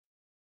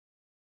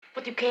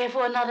Would you care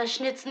for another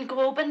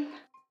Schnitzengruben?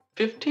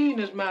 15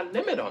 is my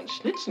limit on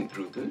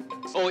Schnitzengruben.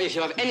 Oh, if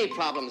you have any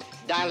problems,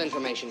 dial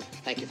information.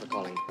 Thank you for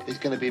calling. He's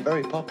going to be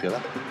very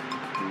popular.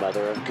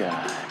 Mother of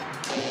God.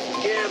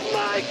 Give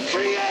my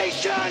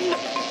creation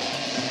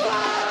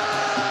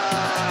life!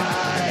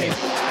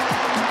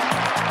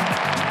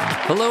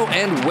 Hello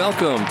and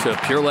welcome to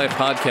Pure Life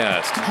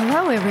Podcast.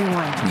 Hello,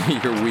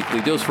 everyone. Your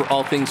weekly dose for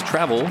all things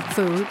travel,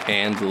 food,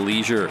 and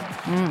leisure.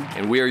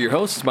 And we are your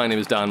hosts. My name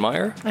is Don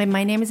Meyer. And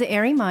my name is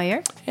Ari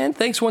Meyer. And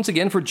thanks once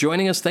again for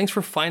joining us. Thanks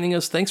for finding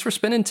us. Thanks for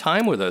spending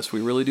time with us. We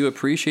really do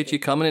appreciate you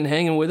coming and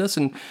hanging with us,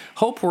 and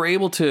hope we're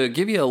able to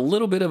give you a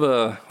little bit of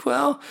a,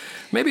 well,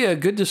 maybe a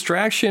good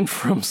distraction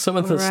from some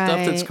of the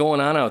stuff that's going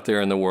on out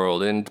there in the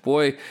world. And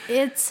boy,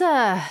 it's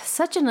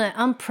such an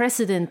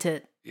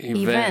unprecedented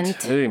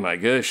event. Oh my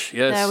gosh,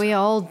 yes. That we are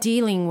all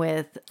dealing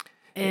with.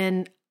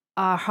 And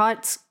our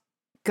hearts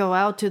go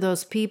out to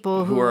those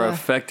people who are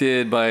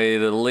affected by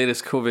the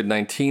latest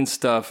COVID-19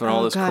 stuff and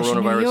all this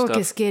coronavirus New York stuff.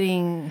 Is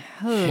getting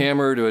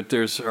hammered.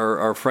 There's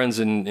our friends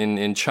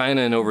in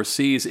China and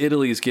overseas.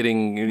 Italy's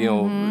getting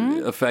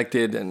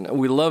affected, and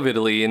we love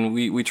Italy, and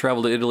we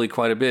travel to Italy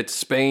quite a bit.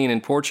 Spain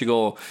and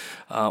Portugal,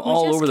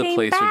 all over the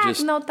place. Are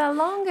just not that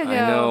long ago.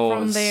 I know,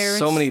 from there.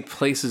 So many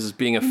places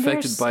being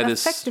affected by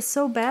this. Affected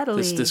so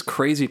badly. This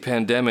crazy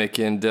pandemic,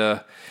 and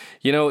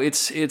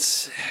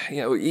it's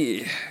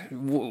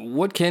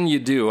what can you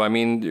do? I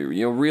mean,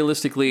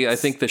 realistically, I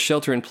think the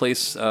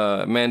shelter-in-place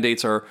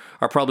mandates are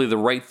probably the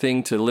right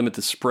thing to limit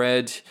the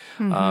spread.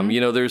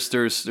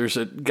 There's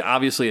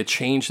obviously a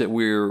change that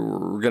we're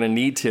going to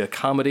need to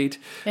accommodate.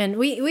 And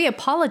we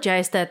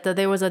apologize that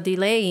there was a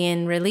delay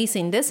in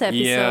releasing this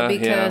episode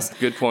because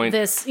good point.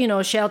 This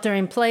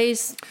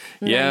shelter-in-place.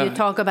 Yeah, you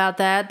talk about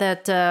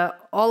that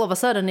all of a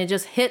sudden it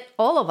just hit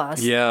all of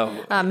us.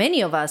 Yeah,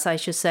 many of us, I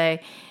should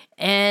say.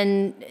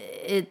 And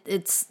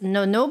it's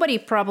nobody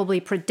probably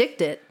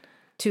predicted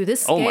to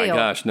this scale. Oh my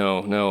gosh,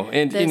 no.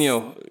 And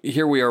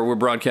here we are, we're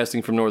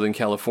broadcasting from Northern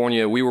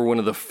California. We were one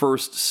of the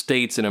first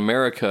states in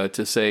America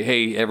to say,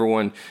 hey,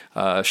 everyone,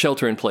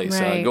 shelter in place.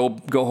 Right.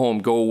 Go home,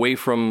 go away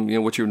from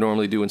what you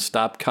normally do and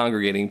stop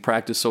congregating,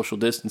 practice social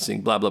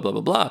distancing, blah, blah, blah,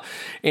 blah, blah.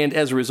 And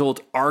as a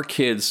result, our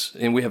kids,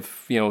 and we have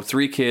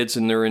 3 kids,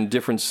 and they're in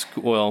different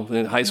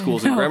in high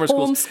schools and grammar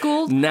schools.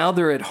 Homeschooled. Now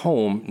they're at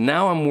home.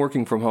 Now I'm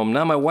working from home.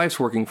 Now my wife's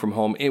working from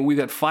home. And we've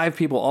got 5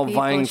 people all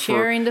vying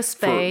sharing the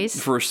space.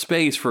 For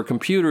space, for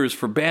computers,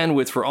 for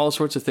bandwidth, for all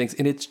sorts of things,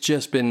 and it's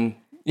just been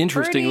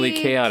interestingly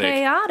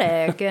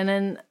chaotic. And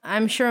then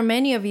I'm sure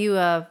many of you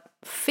are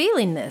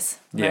feeling this,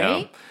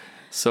 right? Yeah.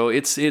 So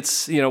it's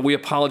we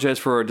apologize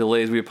for our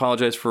delays. We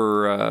apologize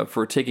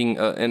for taking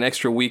an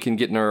extra week and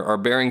getting our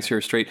bearings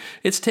here straight.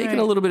 It's taken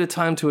a little bit of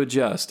time to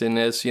adjust, and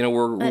as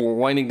we're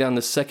winding down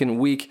the second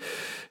week.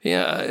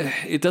 Yeah,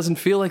 it doesn't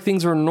feel like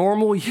things are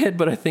normal yet,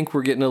 but I think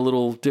we're getting a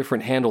little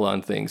different handle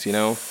on things.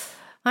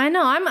 I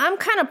know. I'm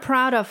kind of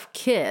proud of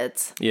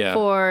kids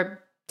for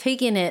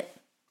taking it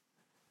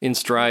in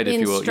stride, if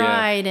you will.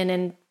 And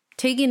then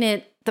taking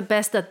it the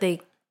best that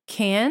they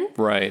can.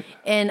 Right.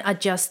 And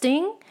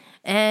adjusting.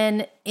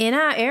 And in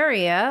our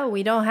area,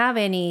 we don't have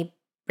any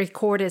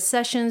recorded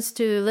sessions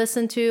to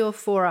listen to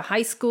for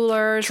high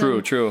schoolers.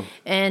 True.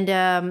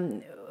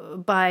 And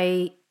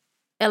by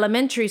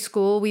elementary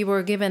school, we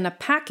were given a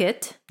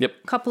packet, a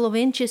couple of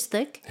inches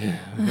thick,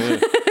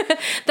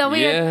 that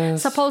we are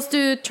supposed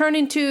to turn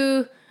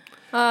into,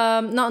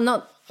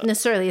 not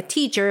necessarily a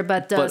teacher,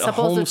 but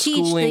supposed to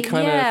teach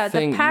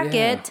the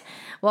packet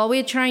while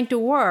we're trying to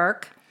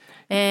work.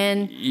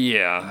 And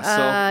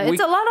so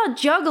it's a lot of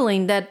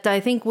juggling that I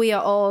think we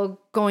are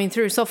all going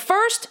through. So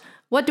first,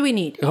 what do we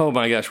need? Oh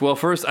my gosh. Well,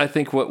 first, I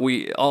think what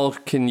we all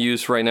can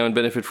use right now and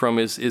benefit from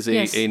is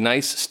a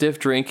nice stiff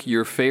drink,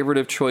 your favorite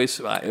of choice.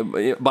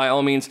 By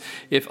all means,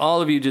 if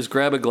all of you just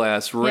grab a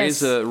glass,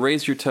 raise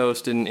your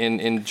toast,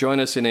 and join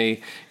us in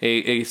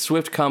a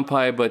swift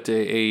kampai, but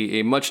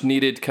a much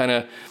needed kind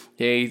of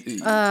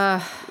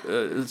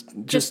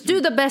just do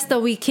the best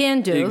that we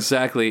can do.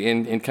 Exactly,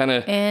 and kind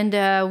of. And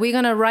we're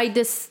gonna ride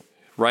this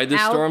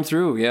storm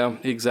through. Yeah,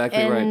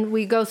 exactly right. And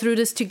we go through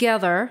this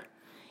together.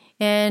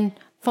 And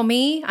for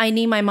me, I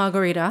need my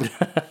margarita.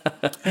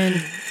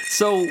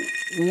 So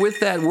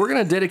with that, we're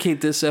going to dedicate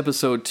this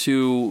episode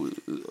to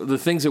the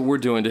things that we're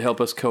doing to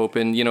help us cope,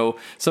 and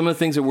some of the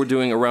things that we're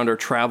doing around our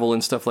travel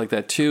and stuff like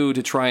that too,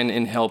 to try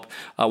and help.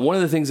 One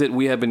of the things that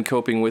we have been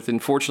coping with,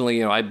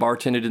 unfortunately, I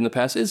bartended in the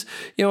past, is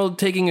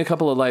taking a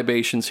couple of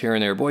libations here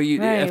and there. Boy,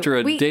 after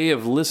a day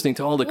of listening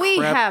to all the crap, we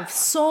have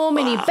so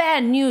many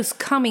bad news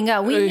coming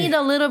up. We need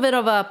a little bit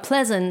of a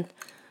pleasant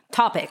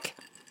topic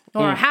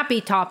or a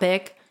happy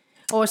topic.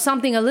 Or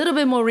something a little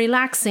bit more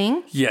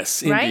relaxing.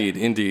 Yes, right?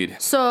 indeed.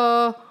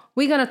 So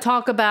we're going to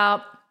talk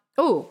about,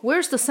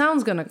 where's the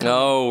sounds going to come?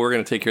 Oh, we're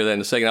going to take care of that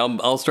in a second.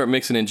 I'll start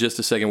mixing in just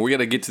a second. We got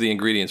to get to the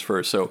ingredients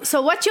first.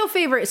 So what's your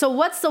favorite? So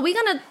we're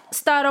going to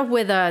start off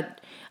with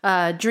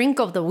a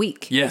drink of the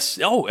week. Yes.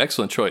 Oh,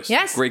 excellent choice.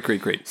 Yes.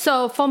 Great.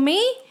 So for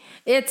me,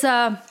 it's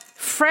a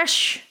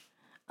fresh,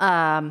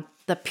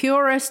 the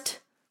purest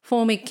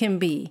form it can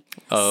be.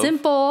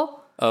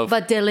 Simple.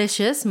 but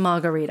delicious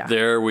margarita.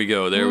 There we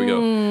go.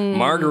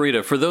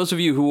 Margarita. For those of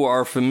you who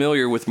are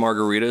familiar with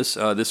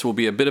margaritas, this will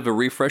be a bit of a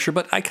refresher,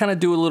 but I kind of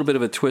do a little bit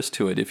of a twist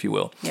to it, if you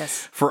will.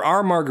 Yes. For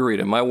our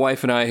margarita, my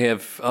wife and I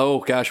have,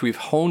 we've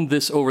honed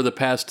this over the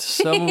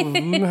past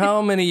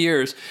how many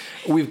years.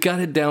 We've got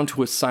it down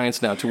to a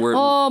science now to where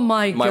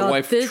my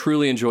wife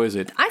truly enjoys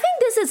it. I think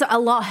this is a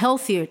lot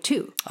healthier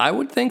too. I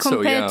would think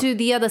so, yeah. Compared to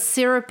the other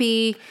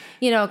syrupy,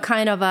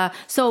 kind of a.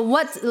 So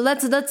let's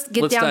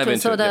get down to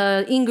it. So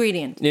the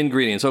ingredients.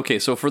 Ingredients. Okay,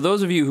 so for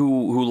those of you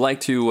who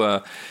like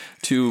to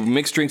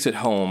mix drinks at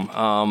home,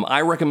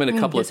 I recommend a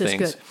couple of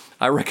things. Is good.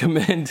 I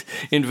recommend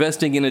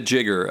investing in a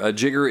jigger. A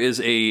jigger is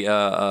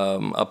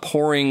a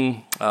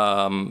pouring,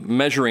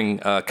 measuring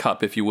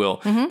cup, if you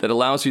will, that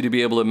allows you to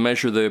be able to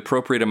measure the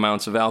appropriate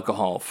amounts of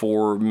alcohol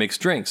for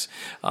mixed drinks.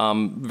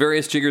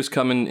 Various jiggers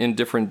come in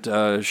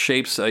different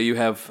shapes. You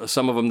have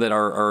some of them that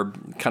are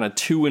kind of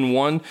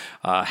 2-in-1,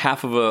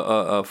 half of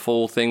a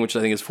full thing, which I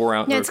think is 4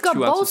 ounces. Yeah, it's got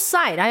both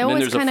sides. I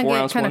always kind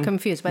of get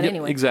confused, but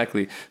anyway.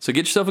 Exactly. So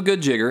get yourself a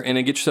good jigger, and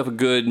then get yourself a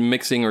good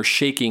mixing or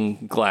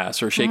shaking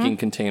glass or shaking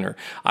container.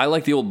 I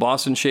like the old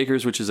Boston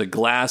shakers, which is a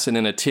glass and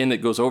then a tin that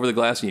goes over the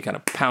glass, and you kind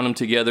of pound them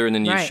together, and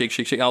then you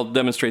shake. I'll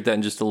demonstrate that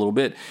in just a little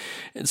bit.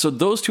 And so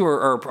those two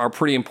are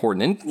pretty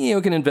important. And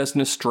you can invest in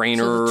a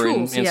strainer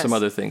and some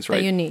other things, right?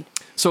 That you need.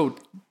 So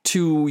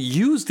to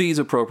use these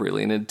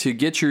appropriately and to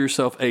get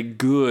yourself a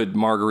good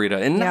margarita,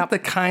 and not the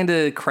kind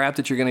of crap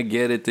that you're going to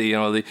get at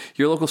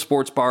your local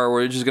sports bar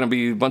where it's just going to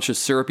be a bunch of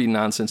syrupy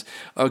nonsense.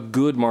 A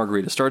good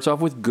margarita starts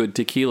off with good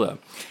tequila,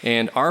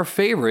 and our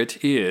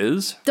favorite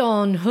is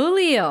Don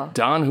Julio.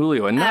 Don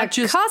Julio, and not at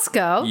just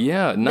Costco.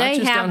 Yeah, not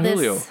just Don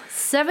Julio.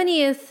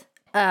 70th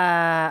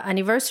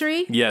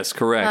anniversary. Yes,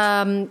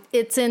 correct.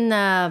 It's in.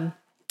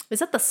 Is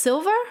that the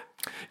silver?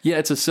 Yeah,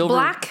 it's a silver.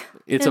 Black.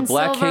 It's a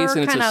black case,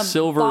 and it's a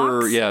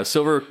silver, box.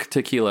 Silver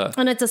tequila.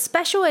 And it's a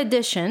special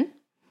edition,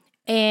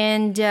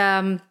 and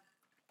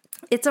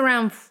it's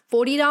around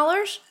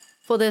 $40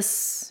 for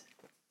this.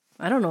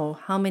 I don't know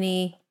how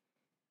many.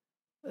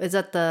 Is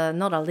that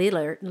not a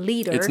liter?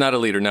 It's not a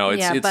liter, no.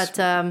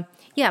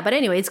 But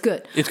anyway, it's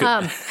good. It's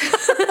good.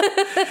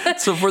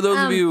 So for those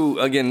of you,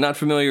 again, not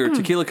familiar,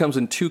 tequila comes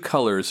in 2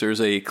 colors.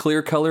 There's a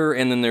clear color,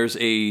 and then there's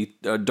a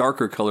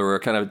darker color, or a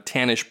kind of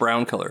tannish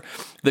brown color.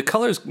 The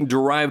color is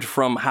derived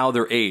from how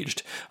they're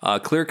aged.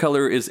 Clear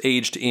color is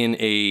aged in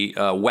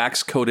a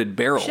wax-coated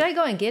barrel. Should I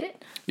go and get it?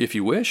 If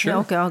you wish, sure. Yeah,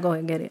 okay, I'll go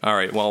and get it. All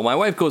right. Well, my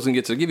wife goes and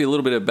gets it. I'll give you a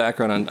little bit of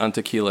background on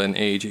tequila and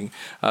aging.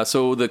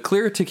 So the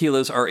clear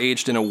tequilas are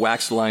aged in a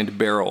wax-lined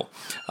barrel.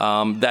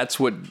 That's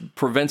what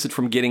prevents it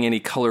from getting any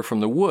color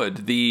from the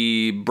wood.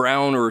 The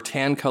brown or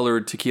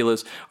tan-colored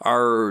tequilas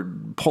are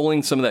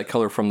pulling some of that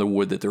color from the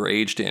wood that they're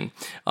aged in.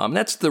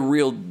 That's the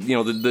real,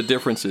 the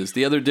differences.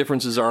 The other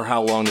differences are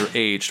how long they're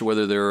aged,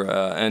 whether they're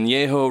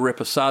añejo,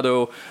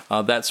 reposado,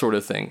 that sort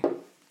of thing.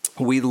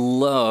 We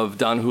love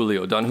Don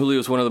Julio. Don Julio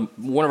is one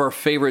of our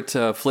favorite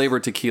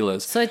flavored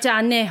tequilas. So it's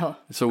añejo.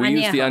 So we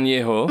use the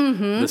añejo,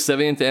 the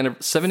 70th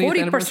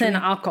anniversary. 40%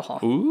 alcohol.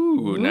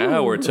 Ooh,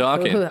 now we're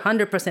talking.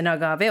 100%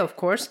 agave, of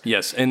course.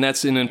 Yes, and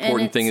that's an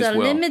important thing as well. It's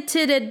a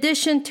limited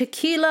edition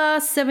tequila,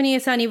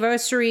 70th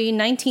anniversary,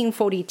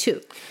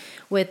 1942,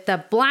 with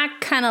the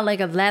black kind of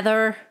like a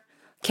leather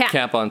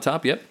cap on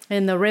top, yep.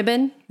 And the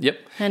ribbon. Yep.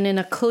 And in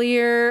a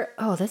clear,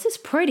 this is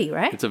pretty,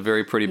 right? It's a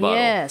very pretty bottle.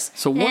 Yes.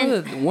 So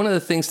one of the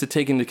things to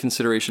take into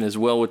consideration as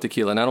well with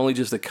tequila, not only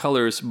just the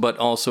colors, but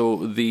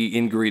also the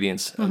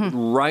ingredients.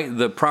 Right,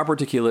 the proper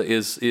tequila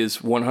is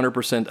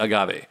 100%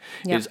 agave.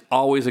 Yeah. It is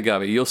always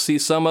agave. You'll see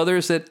some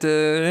others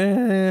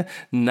that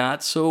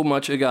not so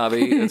much agave.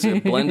 It's a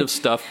blend of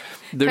stuff.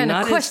 They're kind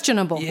not of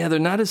questionable. They're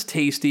not as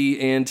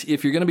tasty. And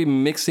if you're going to be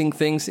mixing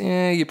things,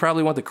 you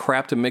probably want the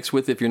crap to mix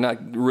with if you're not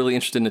really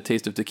interested in the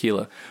taste of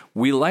tequila.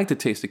 We like the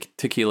taste of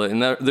tequila,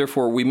 and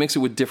therefore we mix it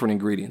with different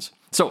ingredients.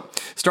 So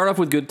start off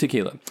with good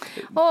tequila.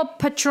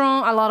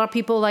 Patron. A lot of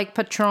people like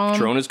Patron.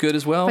 Patron is good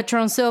as well.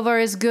 Patron Silver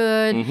is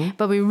good,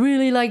 but we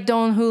really like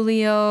Don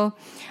Julio.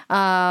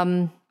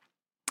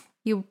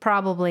 You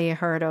probably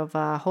heard of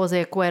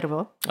Jose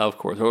Cuervo. Of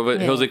course.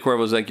 Jose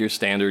Cuervo is like your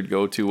standard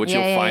go-to, what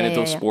you'll find at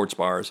those sports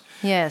bars.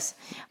 Yes.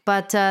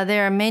 But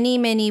there are many,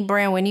 many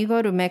brands. When you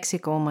go to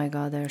Mexico, oh my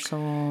God, there are so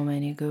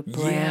many good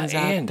brands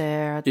out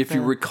there. If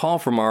you recall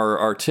from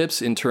our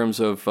tips in terms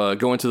of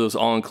going to those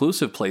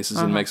all-inclusive places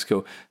in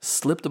Mexico,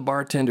 slip the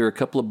bartender a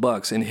couple of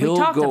bucks, and he'll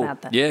go.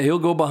 About that. Yeah, he'll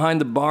go behind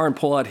the bar and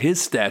pull out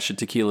his stash of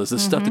tequilas, the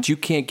stuff that you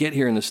can't get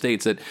here in the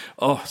States. That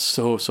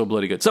so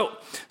bloody good. So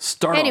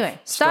start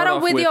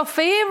off with your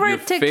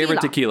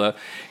favorite tequila,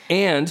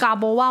 and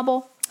Cabo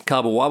Wabo.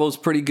 Cabo Wabo's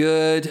pretty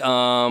good.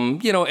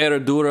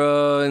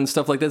 Herradura and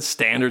stuff like that.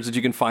 Standards that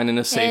you can find in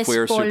a Safeway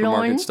or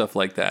supermarket, stuff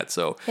like that.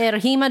 So El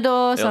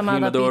Jimador,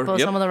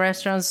 some of the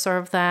restaurants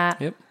serve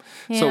that. Yep.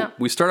 Yeah. So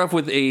we start off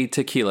with a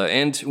tequila,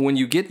 and when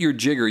you get your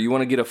jigger, you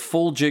want to get a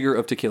full jigger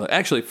of tequila.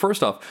 Actually,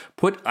 first off,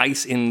 put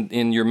ice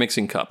in your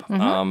mixing cup.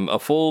 A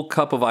full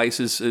cup of ice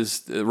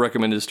is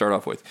recommended to start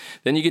off with.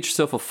 Then you get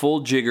yourself a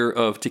full jigger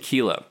of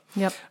tequila.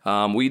 Yep.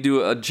 We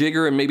do a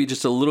jigger and maybe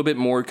just a little bit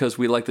more because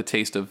we like the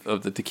taste of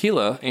the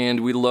tequila,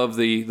 and we love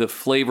the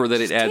flavor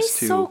that it adds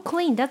to. So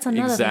clean. That's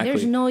another thing.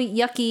 There's no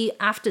yucky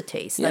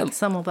aftertaste like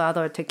some of the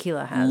other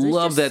tequila has.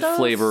 Love that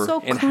flavor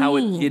and how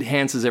it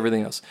enhances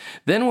everything else.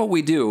 Then what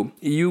we do,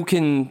 you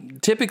can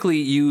typically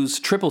use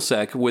triple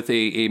sec with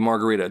a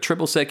margarita.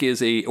 Triple sec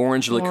is a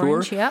orange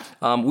liqueur. Yep.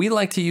 We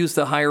like to use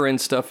the higher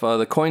end stuff,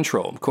 the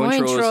Cointreau.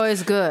 Cointreau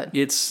is good.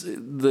 It's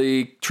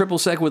the triple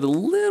sec with a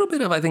little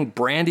bit of, I think,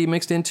 brandy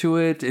mixed into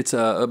it. It's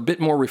a bit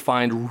more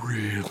refined,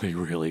 really,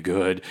 really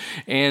good.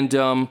 And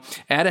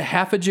add a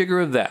half a jigger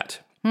of that.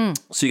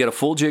 So you got a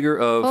full jigger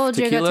of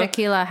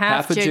tequila,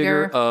 half a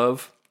jigger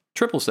of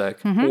triple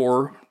sec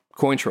or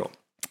Cointreau.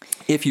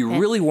 If you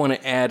really want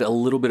to add a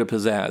little bit of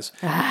pizzazz,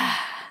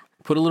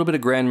 put a little bit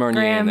of Grand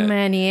Marnier in that.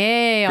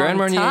 Grand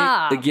Marnier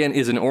top. Again,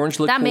 is an orange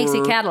liqueur that makes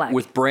it Cadillac.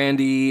 With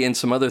brandy and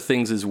some other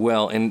things as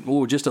well.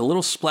 And just a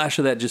little splash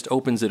of that just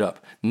opens it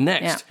up.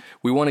 Next,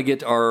 we want to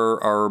get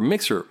our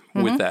mixer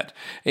with that.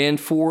 And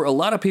for a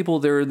lot of people,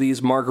 there are these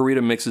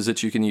margarita mixes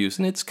that you can use.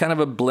 And it's kind of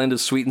a blend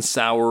of sweet and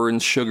sour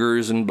and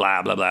sugars and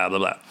blah, blah, blah, blah,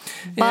 blah.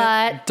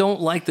 But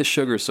don't like the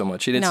sugar so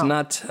much. And it's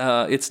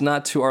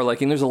not to our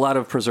liking. There's a lot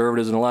of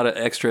preservatives and a lot of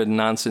extra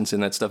nonsense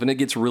in that stuff. And it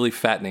gets really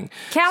fattening.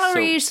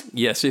 Calories. So,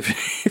 yes,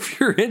 if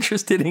you're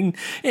interested in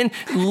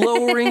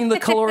lowering the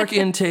caloric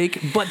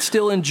intake, but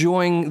still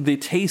enjoying the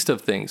taste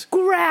of things.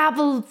 Grab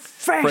a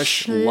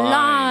fresh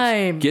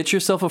lime. Get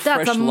yourself a fresh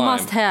lime. That's a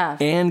must-have.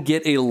 And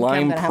get a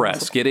lime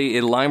press. Get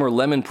a lime or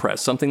lemon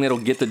press, something that'll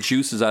get the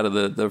juices out of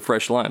the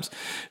fresh limes.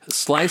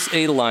 Slice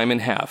a lime in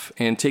half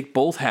and take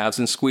both halves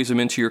and squeeze them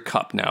into your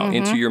cup now,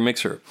 into your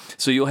mixer.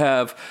 So you'll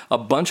have a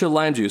bunch of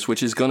lime juice,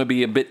 which is going to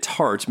be a bit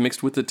tart,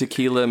 mixed with the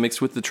tequila,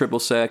 mixed with the triple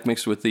sec,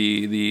 mixed with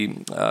the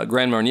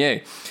Grand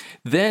Marnier.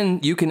 Then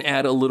you can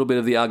add a little bit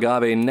of the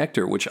agave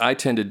nectar, which I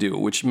tend to do,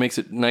 which makes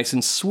it nice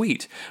and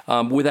sweet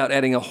without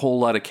adding a whole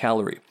lot of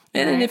calorie.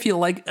 And then if you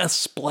like a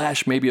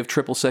splash maybe of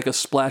triple sec, a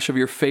splash of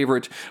your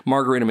favorite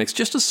margarita mix,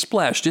 just a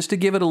splash, just to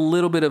give it a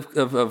little bit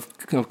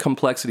of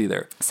complexity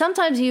there.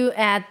 Sometimes you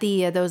add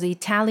those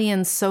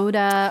Italian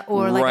soda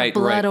or like a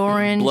blood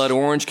orange. Blood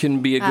orange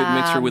can be a good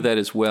mixer with that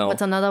as well.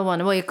 What's another one?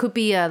 Well, it could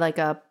be like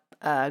a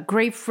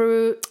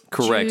grapefruit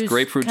juice,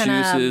 grapefruit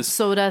juices,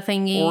 soda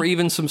thingy, or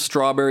even some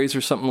strawberries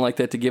or something like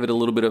that to give it a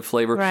little bit of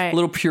flavor. Right. A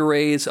little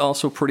puree is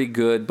also pretty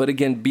good, but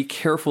again, be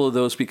careful of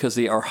those because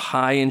they are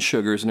high in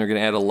sugars and they're going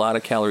to add a lot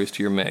of calories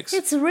to your mix.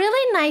 It's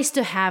really nice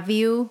to have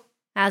you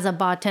as a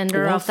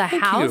bartender of the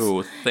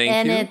house.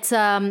 Thank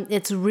you.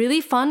 It's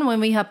really fun when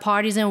we have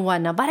parties and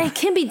whatnot, but it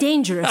can be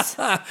dangerous.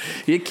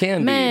 It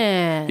can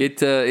be.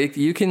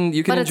 You can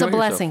but it's enjoy a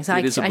blessing,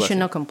 yourself. so I should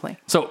not complain.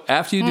 So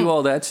after you do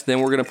all that,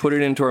 then we're going to put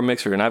it into our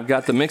mixer. And I've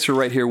got the mixer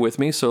right here with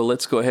me, so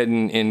let's go ahead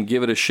and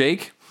give it a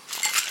shake.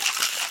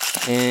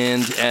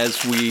 And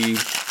as we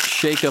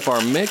shake up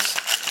our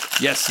mix,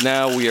 yes,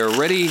 now we are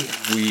ready.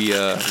 We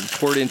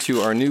pour it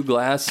into our new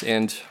glass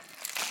and...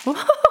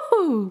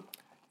 Woohoo!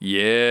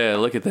 Yeah,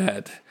 look at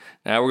that.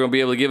 Now we're going to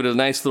be able to give it a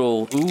nice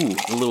little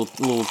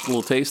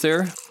taste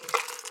there.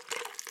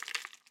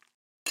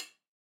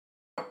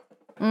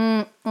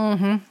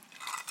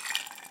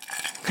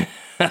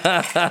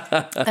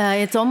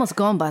 It's almost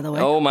gone, by the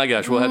way. Oh my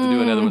gosh, we'll have to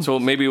do another one. So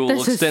maybe we'll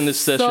extend this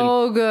session.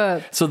 So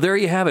good. So there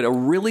you have it. A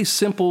really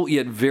simple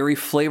yet very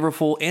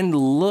flavorful and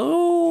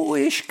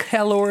lowish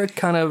caloric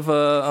kind of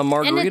a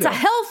margarita. And it's a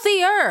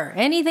healthier.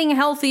 Anything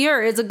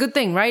healthier is a good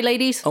thing, right,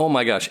 ladies? Oh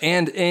my gosh.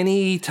 And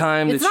any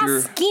time it's that you're...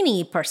 It's not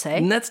skinny, per se.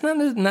 And that's not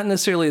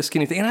necessarily a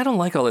skinny thing. And I don't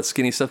like all that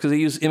skinny stuff because they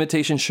use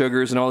imitation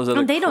sugars and all those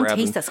other they don't crap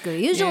taste as good.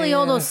 Usually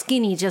all those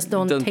skinny just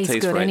don't taste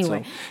good right,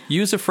 anyway. So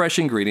use the fresh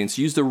ingredients.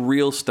 Use the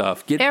real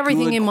stuff. Get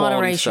everything good in quality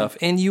moderation. Stuff,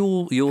 and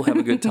you'll have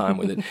a good time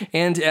with it.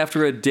 And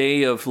after a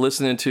day of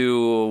listening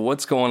to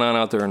what's going on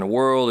out there in the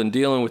world and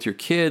dealing with your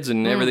kids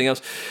and everything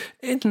else,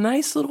 a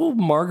nice little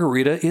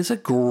margarita is a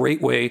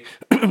great way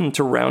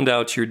to round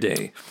out your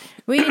day.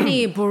 We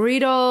need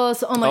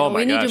burritos. Oh my God,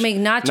 we need to make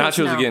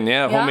nachos now. Again.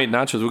 Yeah, homemade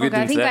nachos. We'll get into that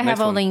next one. I think I have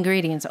all the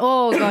ingredients.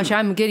 Oh gosh,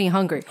 I'm getting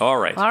hungry. All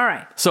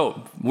right.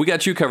 So we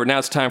got you covered. Now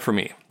it's time for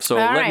me. So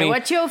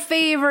what's your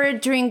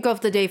favorite drink of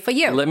the day for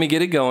you? Let me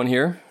get it going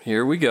here.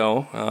 Here we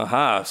go.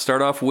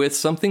 Start off with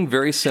something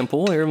very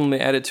simple. Here, let me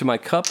add it to my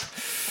cup.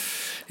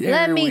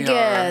 Let me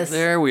guess.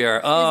 There we are.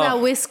 Is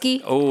that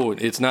whiskey? Oh,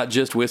 it's not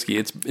just whiskey.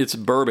 It's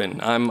bourbon.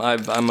 I'm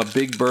a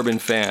big bourbon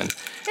fan.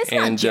 It's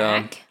not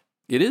Jack.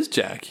 It is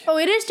Jack. Oh,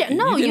 it is Jack.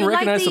 No, you didn't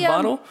recognize the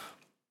bottle?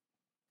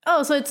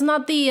 Oh, so it's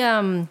not the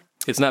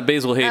It's not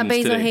Basil Hayden's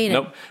Basil today. Hayden.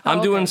 Nope.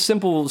 I'm doing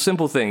simple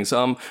things.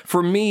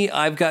 For me,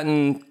 I've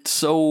gotten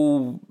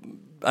so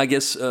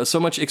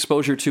much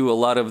exposure to a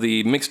lot of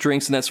the mixed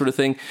drinks and that sort of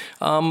thing.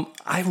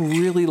 I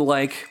really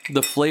like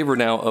the flavor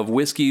now of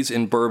whiskeys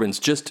and bourbons,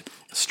 just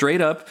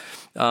straight up.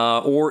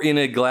 or in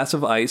a glass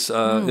of ice,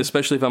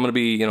 especially if I'm going to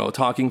be,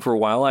 talking for a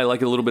while. I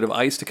like a little bit of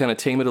ice to kind of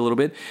tame it a little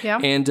bit. Yeah.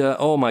 And,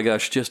 oh my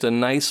gosh, just a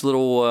nice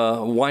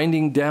little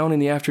winding down in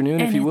the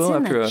afternoon, if you will.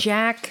 And it's in a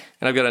Jack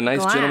and I've got a nice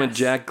glass. Gentleman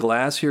Jack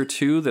glass here,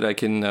 too, that I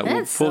can we'll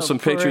pull so some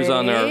pictures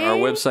on our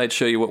pretty. website,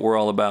 show you what we're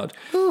all about.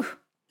 Whew.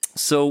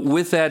 So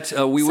with that,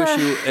 we wish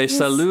you a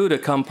salud, a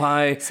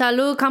kampai.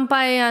 Salud,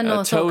 kampai.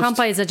 No, so toast.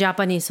 kampai is a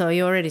Japanese, so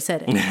you already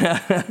said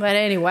it. But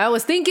anyway, I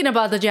was thinking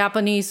about the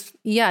Japanese.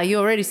 Yeah, you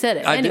already said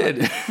it. I did.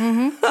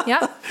 Mm-hmm.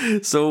 Yeah.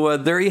 So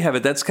there you have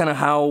it. That's kind of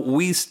how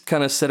we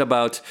kind of set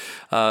about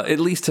at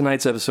least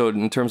tonight's episode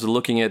in terms of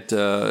looking at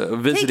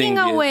visiting Taking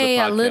away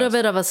the a little podcast.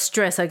 bit of a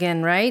stress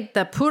again, right?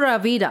 The pura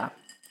vida.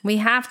 We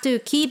have to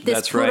keep this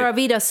That's pura right.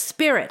 vida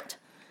spirit.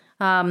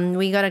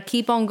 We got to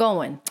keep on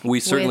going. We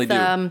certainly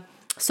do.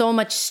 So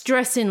much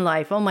stress in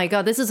life. Oh my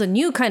God, this is a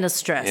new kind of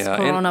stress,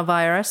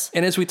 coronavirus.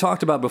 And as we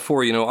talked about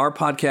before, our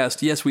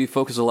podcast, yes, we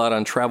focus a lot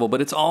on travel,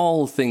 but it's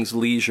all things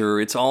leisure.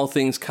 It's all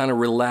things kind of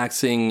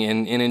relaxing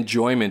and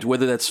enjoyment,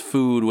 whether that's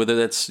food, whether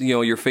that's,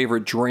 your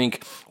favorite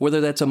drink, whether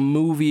that's a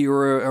movie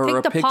or a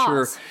Take the picture.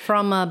 pause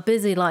from a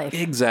busy life.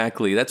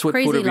 Exactly. That's what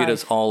Crazy Pura Vida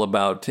is life. all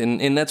about.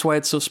 And that's why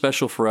it's so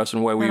special for us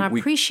and why we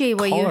appreciate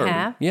what call you our-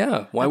 have.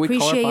 Yeah, why we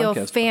call our Appreciate podcast.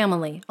 your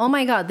family. Oh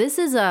my God, this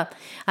is I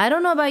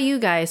don't know about you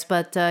guys,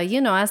 but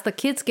as the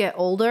kids get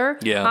older,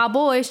 our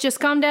boys just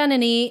come down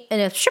and eat, and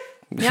it's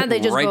they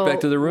just Right go back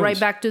to their rooms. right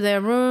back to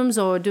their rooms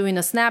or doing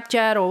a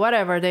Snapchat or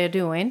whatever they're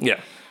doing. Yeah.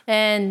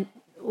 And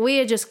we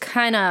are just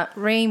kind of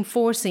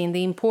reinforcing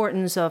the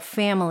importance of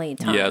family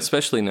time. Yeah,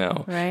 especially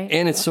now. Right.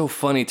 And it's so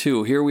funny,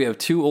 too. Here we have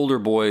two older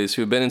boys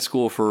who have been in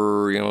school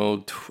for,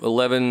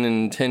 11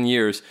 and 10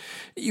 years.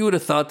 You would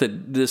have thought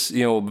that this,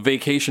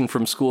 vacation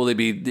from school, they'd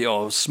be,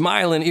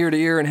 smiling ear to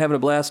ear and having a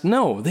blast.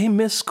 No, they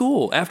miss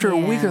school. After a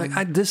week, they're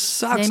like, this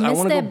sucks. They I miss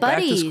want to go their back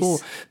to buddies. school.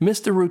 Miss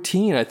the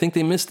routine. I think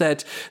they missed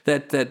that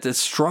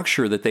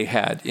structure that they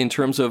had in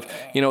terms of,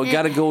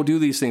 got to go do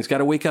these things, got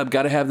to wake up,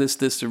 got to have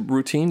this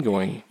routine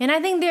going. And I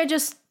think they're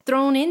just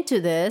thrown into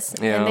this,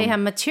 Yeah. and they have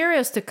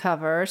materials to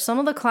cover. Some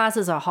of the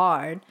classes are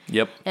hard.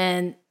 Yep.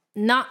 And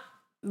not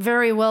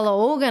very well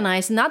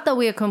organized. Not that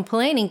we are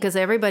complaining, because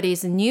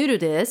everybody's new to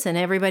this and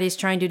everybody's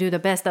trying to do the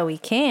best that we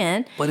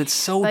can. But it's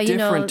so But,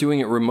 different doing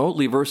it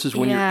remotely versus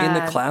when you're in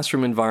the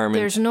classroom environment.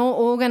 There's no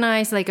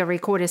organized, like a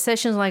recorded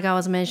sessions like I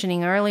was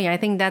mentioning earlier. I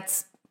think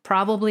that's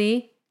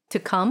probably to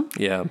come,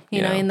 Yeah.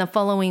 in the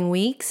following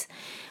weeks.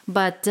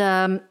 But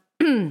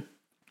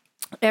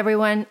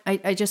everyone,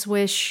 I just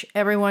wish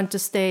everyone to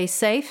stay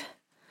safe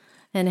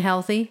and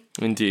healthy.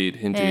 Indeed.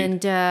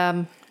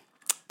 And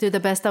do the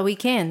best that we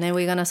can. And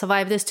we're going to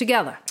survive this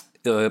together.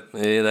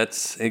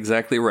 That's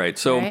exactly right.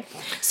 So, Right?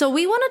 So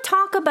we want to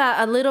talk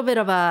about a little bit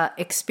of a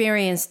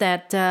experience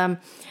that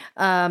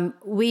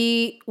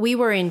we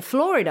were in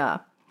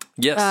Florida.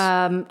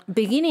 yes.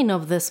 Beginning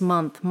of this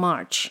month,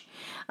 March.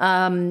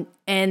 And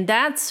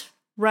that's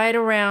right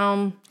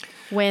around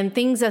when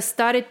things have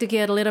started to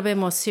get a little bit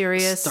more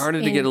serious.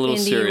 Started to get a little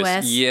in serious. The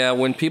US. Yeah,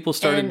 when people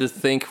started to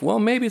think, well,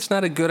 maybe it's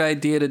not a good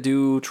idea to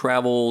do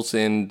travels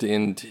and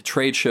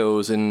trade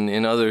shows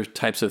and other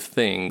types of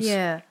things.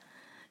 Yeah.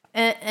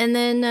 And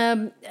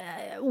then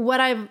what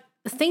I've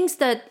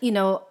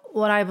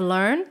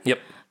learned Yep.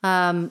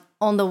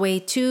 on the way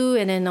to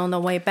and then on the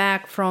way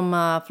back from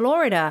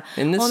Florida.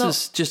 And this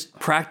is just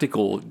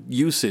practical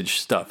usage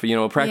stuff,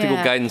 practical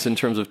Yeah. guidance in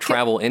terms of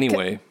travel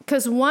anyway.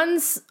 Because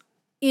once,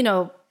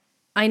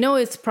 I know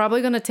it's probably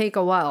going to take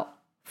a while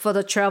for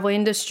the travel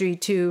industry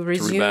to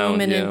resume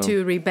rebound, and then yeah.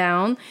 to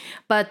rebound.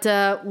 But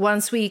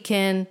once we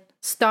can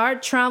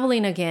start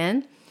traveling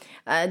again,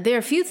 there are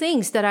a few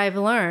things that I've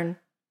learned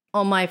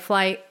on my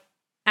flight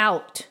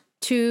out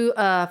to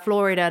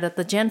Florida. That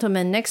the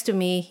gentleman next to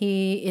me,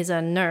 he is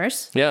a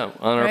nurse. Yeah,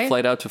 on our Right?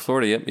 flight out to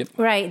Florida. Yep.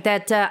 Right.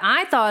 That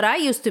I thought I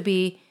used to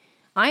be,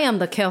 I am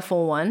the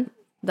careful one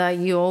that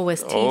you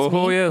always tease me.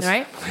 Oh, yes.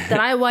 Right.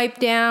 That I wipe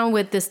down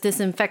with this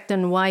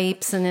disinfectant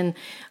wipes. And then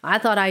I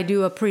thought I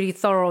do a pretty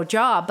thorough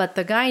job. But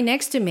the guy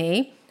next to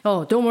me,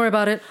 oh, don't worry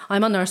about it.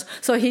 I'm a nurse.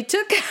 So he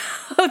took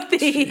out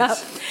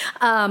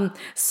the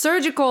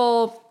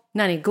surgical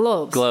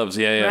gloves. Gloves,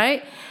 yeah.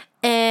 Right.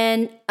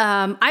 And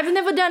I've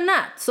never done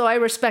that, so I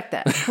respect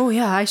that. Oh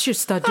yeah, I should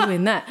start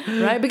doing that,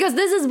 right? Because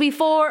this is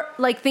before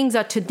things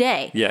are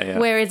today, Yeah.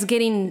 where it's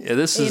getting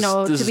this is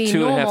to be 2.5,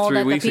 normal 3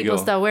 that the weeks people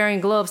ago. start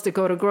wearing gloves to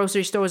go to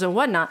grocery stores and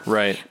whatnot.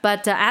 Right.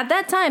 But at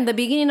that time, the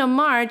beginning of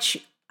March,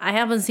 I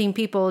haven't seen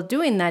people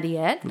doing that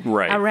yet.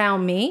 Right.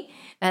 Around me,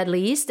 at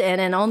least, and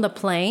then on the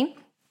plane.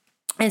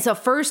 And so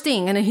first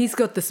thing, and then he's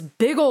got this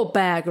big old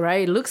bag,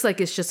 right? It looks like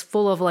it's just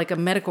full of like a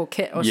medical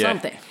kit or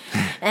something.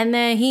 And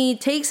then he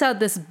takes out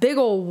this big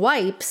old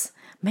wipes.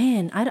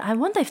 Man, I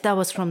wonder if that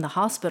was from the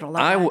hospital.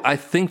 I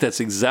think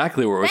that's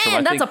exactly where it was from.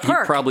 I that's think a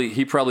perk.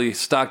 he probably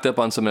stocked up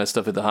on some of that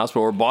stuff at the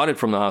hospital or bought it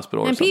from the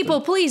hospital or And something.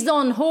 people, please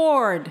don't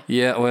hoard.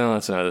 Yeah, well,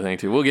 that's another thing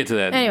too. We'll get to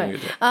that. Anyway,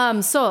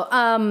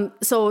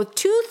 so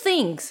two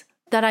things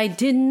that I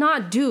did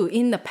not do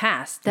in the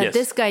past that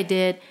this guy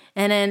did,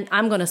 and then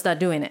I'm going to start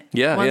doing it.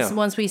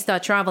 Once we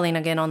start traveling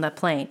again on that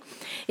plane,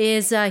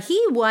 is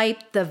he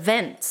wiped the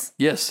vents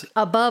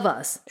above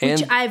us,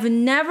 which I've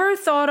never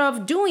thought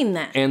of doing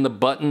that. And the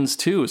buttons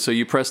too. So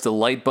you press the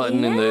light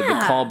button and the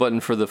call button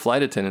for the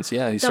flight attendants.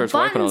 Yeah, he starts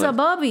wiping all that. The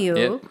buttons above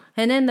you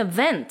and then the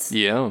vents.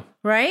 Yeah.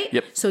 Right?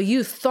 Yep. So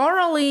you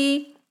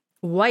thoroughly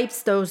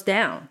wipes those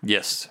down.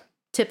 Yes.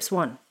 Tips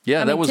 1.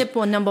 Yeah, that was tip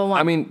 1, number 1.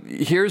 I mean,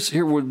 here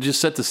we'll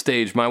just set the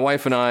stage. My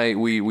wife and I,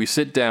 we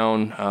sit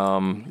down,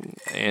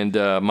 and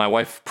my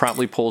wife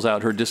promptly pulls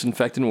out her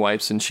disinfectant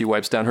wipes, and she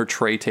wipes down her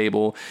tray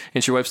table,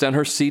 and she wipes down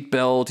her seat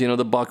belt,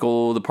 the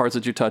buckle, the parts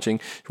that you're touching.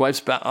 She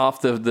wipes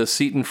off the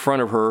seat in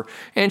front of her,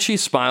 and she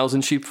smiles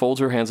and she folds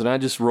her hands, and I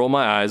just roll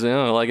my eyes,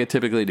 like I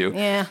typically do.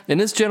 Yeah.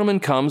 And this gentleman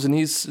comes, and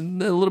he's a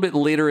little bit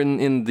later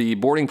in the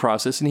boarding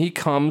process, and he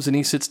comes and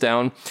he sits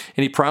down,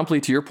 and he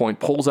promptly, to your point,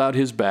 pulls out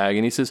his bag,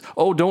 and he says,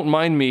 "Oh, don't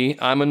mind me.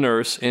 I'm a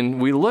nurse." And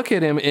we look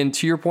at him, and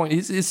to your point,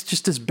 it's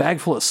just this bag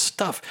full of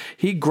stuff.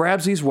 He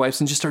grabs these wipes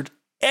and just starts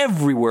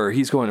everywhere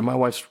he's going. And my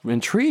wife's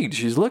intrigued.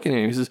 She's looking at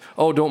him. He says,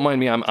 "Oh, don't mind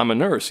me. I'm a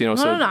nurse." No,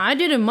 I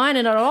didn't mind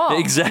it at all.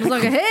 Exactly. I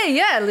was like, "Hey,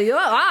 yeah, Leo,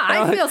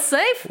 I feel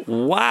safe."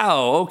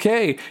 Wow.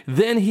 Okay.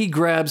 Then he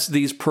grabs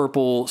these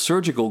purple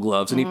surgical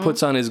gloves and he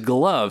puts on his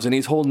gloves, and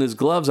he's holding his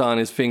gloves on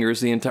his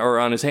fingers or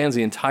on his hands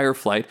the entire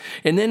flight.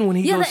 And then when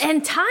he goes, the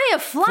entire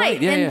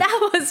flight,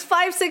 that was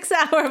 5-6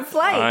 hour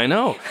flight. I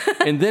know.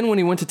 And then when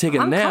he went to take a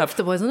nap,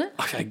 uncomfortable, isn't it?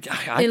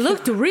 It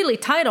looked really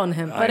tight on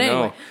him. But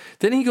anyway.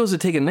 Then he goes to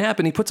take a nap,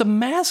 and he puts a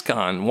mask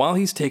on while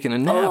he's taking a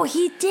nap. Oh,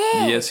 he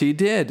did? Yes, he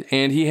did.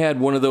 And he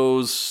had one of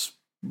those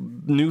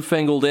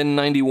newfangled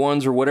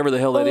N91s or whatever the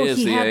hell that is.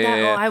 He had that.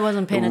 Oh, I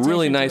wasn't paying attention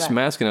really to nice that.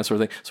 mask and that sort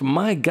of thing. So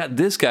my God,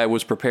 this guy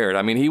was prepared.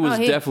 I mean, he was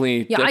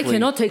definitely. I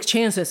cannot take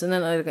chances. And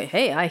then I'm like,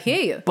 hey, I hear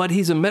you. But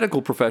he's a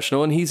medical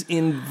professional, and he's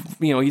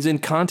in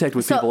contact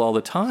with people all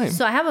the time.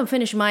 So I haven't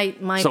finished my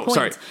point.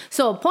 Sorry.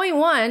 So point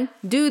 1,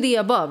 do the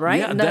above, right?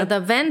 Yeah, the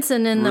vents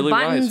and then really the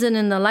buttons wise. and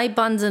then the light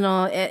buttons and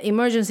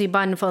emergency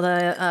button for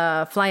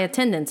the flight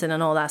attendants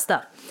and all that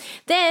stuff.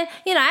 Then,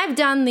 I've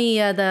done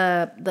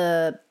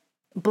the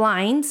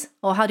blinds,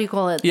 or how do you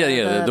call it?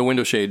 The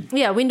window shade.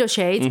 Yeah, window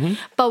shades. Mm-hmm.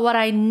 But what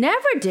I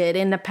never did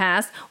in the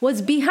past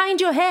was behind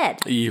your head.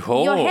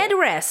 Your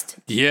headrest.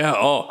 Yeah,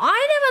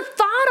 I never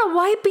thought of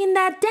wiping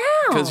that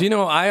down. Because,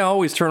 I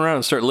always turn around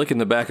and start licking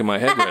the back of my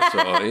headrest.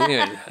 So,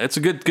 it's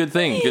a good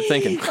thing. Good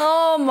thinking.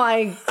 Oh,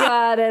 my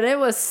God. And it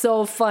was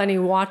so funny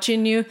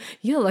watching you.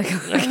 You're like,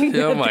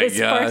 oh, my this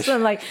gosh.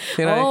 person, like,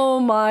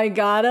 my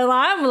God. And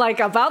I'm like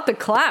about to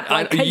clap.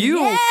 Like,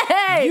 you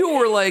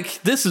were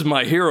like, this is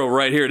my hero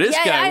right here. This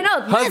guy. Yeah, I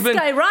know. This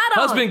guy, right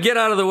on. Husband, get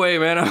out of the way,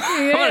 man. I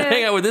want to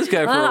hang out with this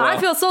guy for a while. I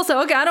feel so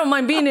okay. I don't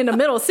mind being in the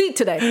middle seat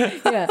today.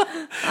 Yeah,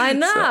 I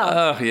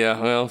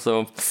know.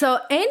 So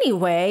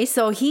anyway,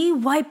 he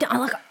wiped. I'm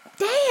like,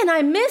 dang,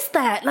 I missed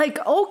that.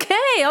 Like,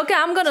 okay,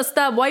 I'm gonna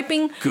start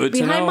wiping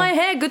behind my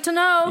head. Good to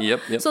know.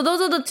 Yep. So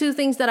those are the 2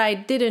 things that I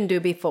didn't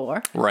do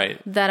before. Right.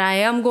 That I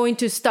am going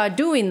to start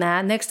doing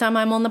that next time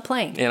I'm on the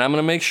plane. And I'm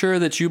gonna make sure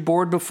that you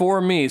board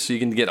before me, so you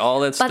can get all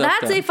that stuff. But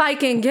that's done. If I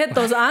can get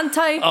those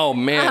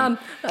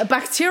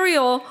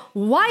bacterial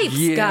wipes,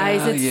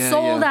 guys. It's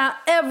sold out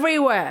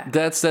everywhere.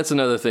 That's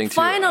another thing too.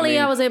 Finally,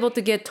 I was able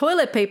to get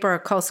toilet paper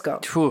at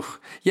Costco. Whew.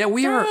 Yeah,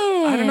 we are.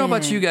 I don't know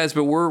about you guys,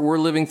 but we're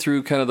living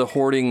through kind of the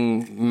hoarding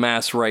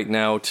mass right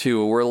now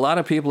too, where a lot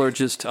of people are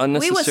just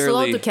unnecessarily. We were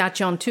slow to catch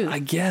on too. I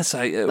guess.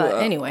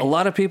 But anyway, a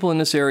lot of people in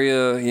this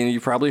area, you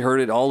probably heard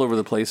it all over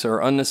the place,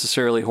 are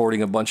unnecessarily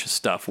hoarding a bunch of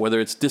stuff.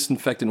 Whether it's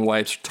disinfectant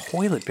wipes,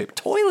 toilet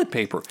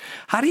paper.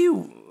 How do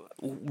you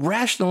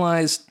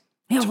rationalize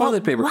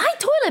toilet paper? Why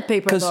toilet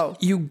paper though?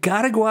 Because you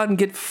got to go out and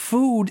get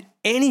food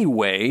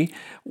anyway.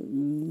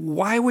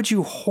 Why would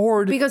you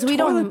hoard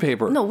toilet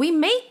paper? No, we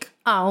make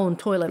our own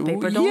toilet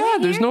paper, don't we? Yeah,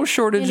 there's no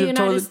shortage in the of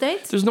United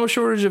States? There's no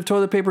shortage of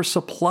toilet paper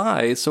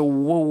supply. So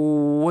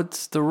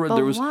what's the?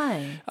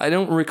 Why? I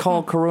don't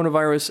recall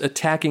coronavirus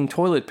attacking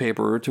toilet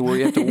paper to where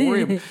you have to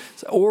worry about.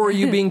 Or are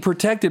you being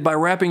protected by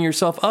wrapping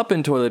yourself up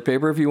in toilet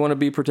paper if you want to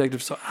be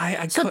protective? So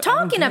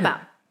talking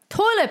about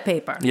toilet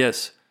paper.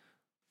 Yes.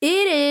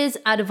 It is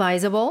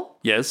advisable.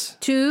 Yes.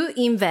 To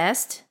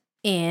invest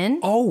in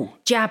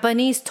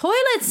Japanese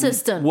toilet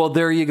system. Well,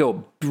 there you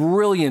go.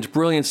 Brilliant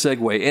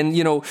segue.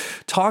 And,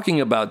 talking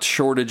about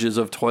shortages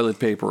of toilet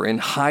paper and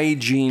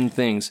hygiene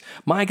things,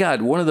 my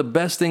God, one of the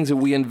best things that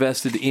we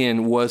invested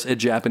in was a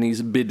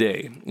Japanese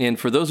bidet. And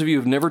for those of you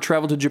who've never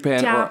traveled to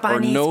Japan or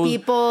know... Japanese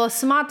people,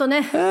 smart, ne?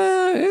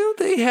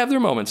 They have their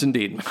moments,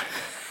 indeed.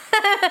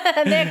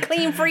 They're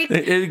clean freak.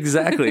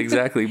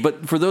 Exactly.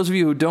 But for those of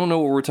you who don't know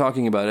what we're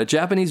talking about, a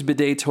Japanese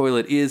bidet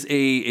toilet is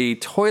a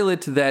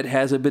toilet that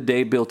has a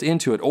bidet built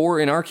into it, or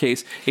in our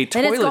case, a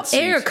toilet and it's got seat.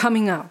 Air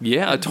coming out.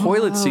 Yeah, a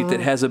toilet seat that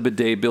has a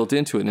bidet built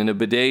into it. And a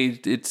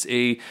bidet, it's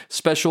a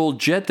special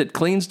jet that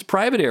cleans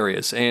private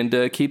areas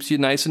and keeps you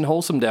nice and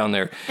wholesome down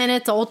there. And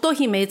it's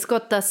Otohime. It's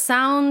got the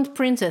sound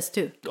princess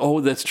too.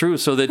 Oh, that's true.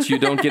 So that you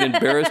don't get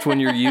embarrassed when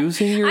you're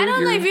using your... I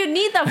don't know if you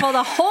need that for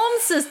the home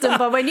system,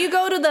 but when you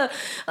go to the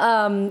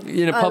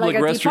in a public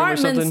like a restroom department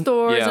or something,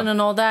 stores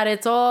and all that,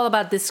 it's all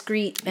about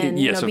discreet and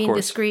being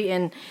discreet,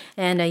 and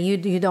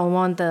you don't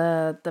want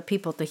the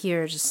people to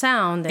hear the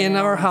sound. In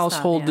our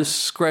household,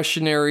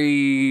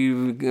 discretionary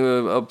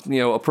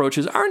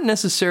approaches aren't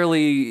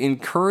necessarily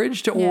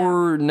encouraged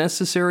or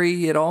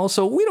necessary at all,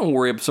 so we don't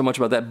worry so much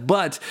about that.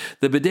 But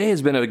the bidet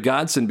has been a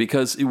godsend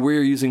because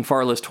we're using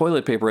far less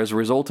toilet paper as a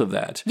result of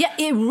that. Yeah,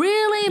 it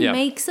really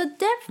makes a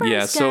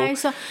difference, guys.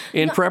 So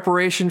in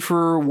preparation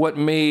for what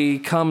may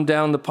come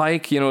down the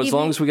pike, as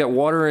long as we got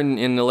water and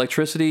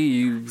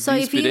electricity, these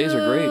bidets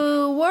are great. If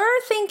you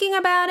were thinking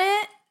about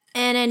it,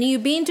 and then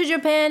you've been to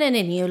Japan, and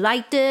then you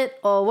liked it,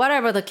 or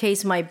whatever the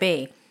case might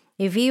be,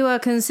 if you are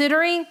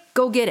considering,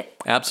 go get it.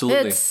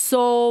 Absolutely. It's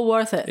so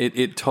worth it.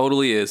 It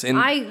totally is. And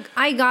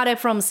I got it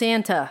from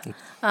Santa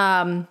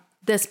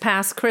this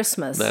past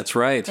Christmas. That's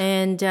right.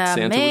 And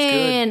Santa was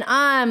good.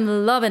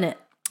 I'm loving it.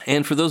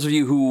 And for those of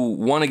you who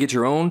want to get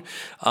your own,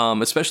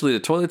 especially the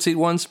toilet seat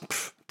ones,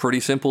 pretty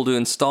simple to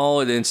install.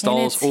 It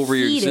installs over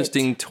your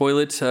existing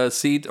toilet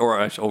seat,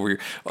 or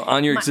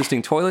on your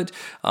existing toilet.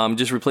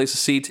 Just replace the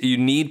seat. You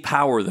need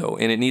power though,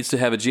 and it needs to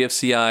have a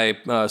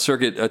GFCI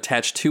circuit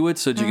attached to it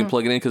so that you can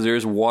plug it in because there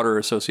is water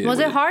associated with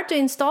it. Was it hard to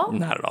install?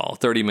 Not at all.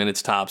 30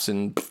 minutes tops,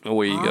 and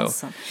away you go.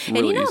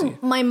 Really and easy.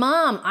 My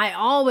mom, I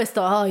always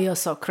thought, oh, you're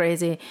so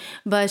crazy.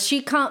 But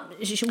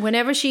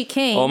whenever she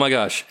came. Oh my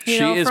gosh. She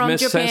is from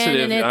Miss Japan,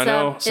 Sensitive. and I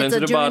know.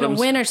 Sensitive during bottoms.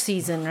 the winter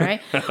season, right?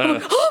 I'm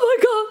like, oh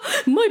my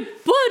God, my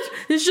butt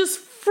is just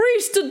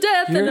freeze to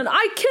death. And then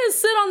I can't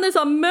sit on this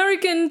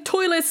American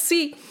toilet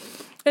seat.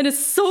 And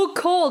it's so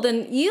cold,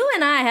 and you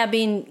and I have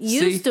been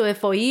used to it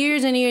for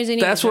years and years and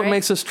years. That's what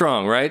makes us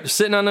strong, right?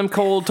 Sitting on them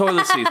cold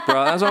toilet seats,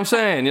 bro. That's what I'm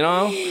saying,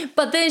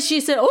 But then she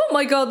said, oh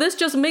my God, this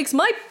just makes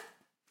my,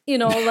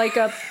 like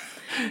a...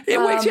 It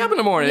wakes you up in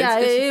the morning. Yeah,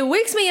 it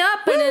wakes me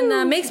up and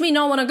then makes me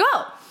not want to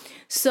go.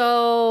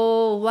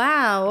 So,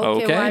 wow.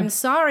 Okay, well, I'm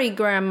sorry,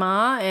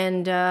 Grandma.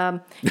 And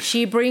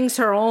she brings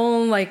her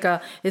own,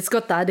 it's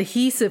got the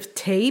adhesive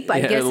tape.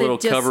 I guess a little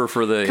it just cover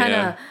for the... kind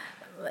of...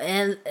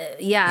 And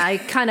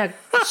it kind of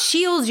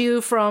shields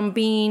you from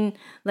being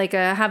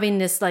having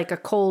this a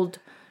cold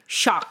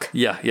shock.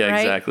 Yeah, right?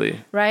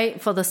 Exactly.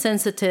 Right? For the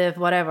sensitive,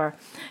 whatever.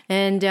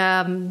 And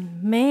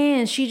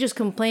man, she just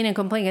complained.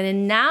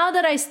 And now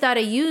that I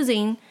started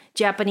using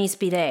Japanese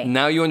bidet.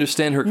 Now you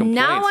understand her complaints.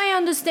 Now I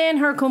understand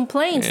her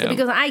complaints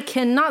because I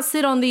cannot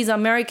sit on these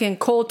American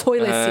cold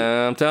toilet seats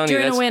I'm telling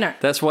during you, the winter.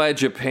 That's why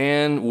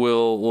Japan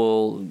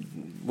will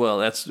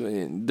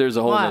there's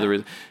a whole other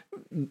reason.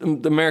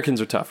 The Americans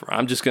are tougher.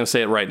 I'm just going to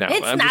say it right now.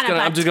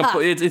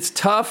 It's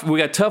tough. We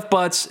got tough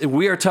butts.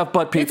 We are tough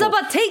butt people. It's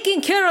about taking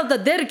care of the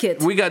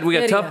delicate. We got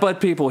tough butt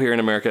people here in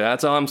America.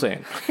 That's all I'm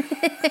saying.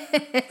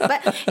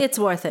 But it's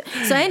worth it.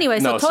 So anyway,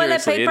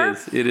 toilet paper.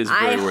 It is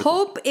very worth it. I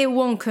hope it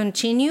won't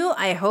continue.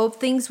 I hope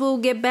things will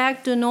get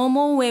back to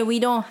normal where we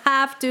don't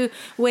have to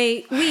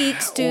wait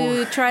weeks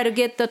to try to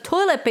get the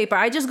toilet paper.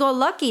 I just got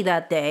lucky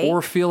that day.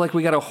 Or feel like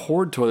we got to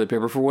hoard toilet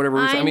paper for whatever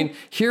reason. I mean,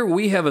 here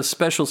we have a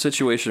special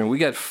situation. We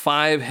got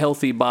 5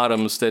 healthy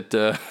bottoms that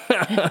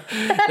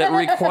that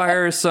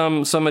require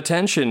some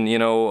attention,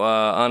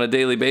 on a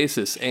daily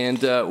basis,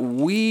 and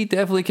we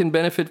definitely can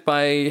benefit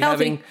by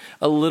having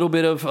a little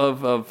bit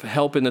of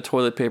help in the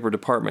toilet paper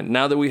department.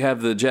 Now that we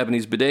have the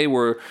Japanese bidet,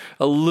 we're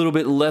a little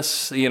bit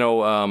less,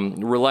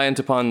 reliant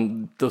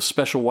upon those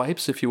special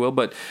wipes, if you will.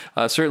 But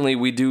certainly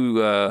we do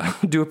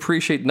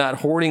appreciate not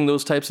hoarding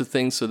those types of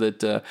things, so that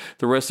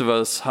the rest of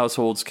us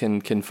households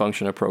can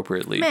function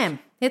appropriately. Man,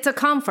 it's a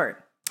comfort.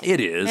 It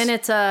is. And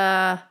it's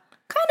a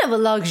kind of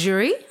a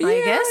luxury,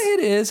 I guess. Yeah, it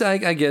is.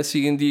 I guess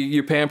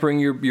you're pampering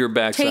your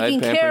backside,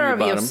 taking pampering care your of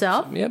bottom.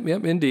 yourself.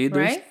 Yep, indeed.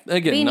 Right? There's,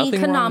 again, being nothing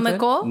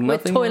economical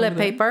with toilet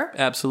paper.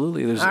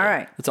 Absolutely. All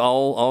right. It's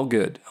all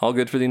good. All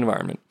good for the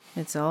environment.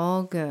 It's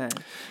all good.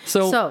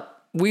 So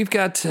we've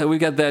got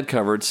that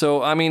covered.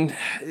 So I mean,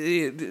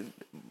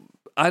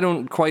 I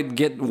don't quite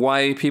get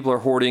why people are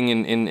hoarding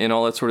and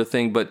all that sort of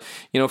thing. But,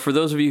 for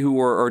those of you who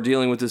are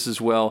dealing with this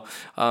as well,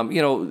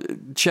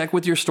 check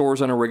with your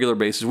stores on a regular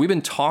basis. We've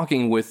been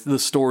talking with the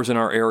stores in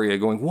our area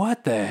going,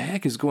 what the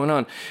heck is going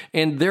on?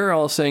 And they're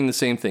all saying the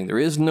same thing. There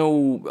is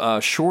no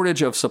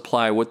shortage of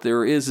supply. What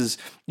there is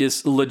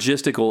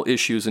logistical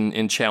issues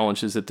and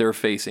challenges that they're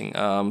facing.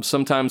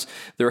 Sometimes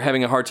they're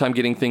having a hard time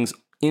getting things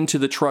into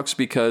the trucks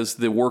because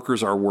the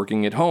workers are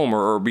working at home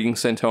or being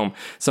sent home.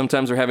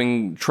 Sometimes they're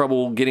having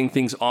trouble getting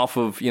things off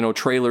of,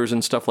 trailers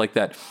and stuff like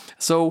that.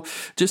 So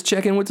just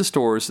check in with the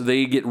stores.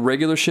 They get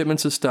regular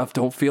shipments of stuff.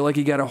 Don't feel like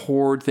you got to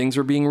hoard. Things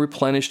are being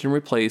replenished and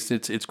replaced.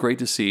 It's great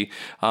to see.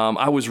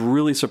 I was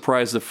really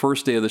surprised the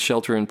first day of the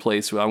shelter in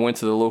place. I went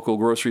to the local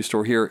grocery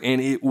store here,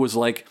 and it was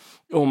like,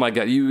 oh my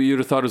God, you'd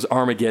have thought it was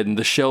Armageddon.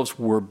 The shelves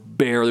were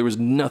bare. There was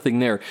nothing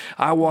there.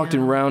 I walked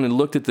around and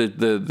looked at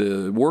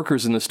the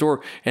workers in the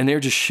store, and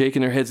they're just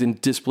shaking their heads in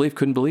disbelief,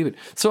 couldn't believe it.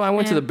 So I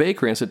went to the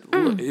bakery and said,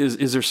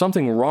 is there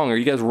something wrong? Are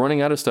you guys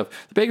running out of stuff?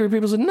 The bakery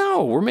people said,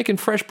 no, we're making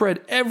fresh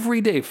bread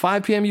every day.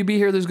 5 p.m. you be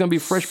here, there's going to be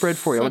fresh bread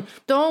for you. So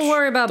don't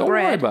worry about bread. Don't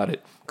worry about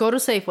it. Go to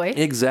Safeway.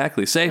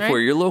 Exactly. Safeway, right?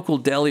 Your local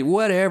deli,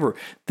 whatever.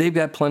 They've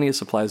got plenty of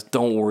supplies.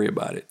 Don't worry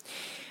about it.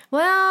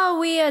 Well,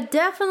 we are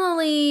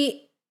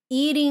definitely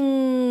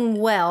eating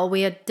well.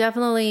 We are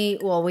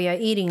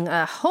eating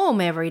at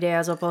home every day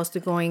as opposed to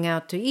going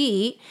out to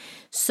eat.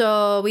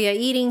 So we are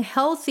eating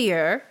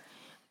healthier,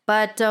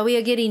 but we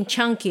are getting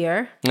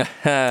chunkier.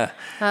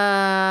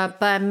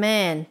 But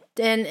man,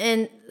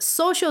 and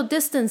social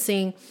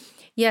distancing,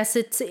 yes,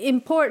 it's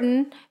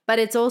important, but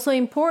it's also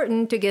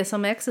important to get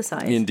some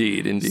exercise.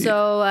 Indeed.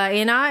 So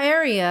in our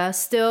area,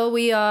 still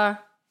we are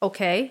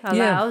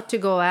allowed to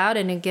go out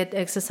and get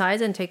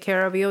exercise and take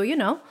care of your,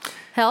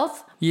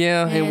 health.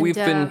 Yeah, and we've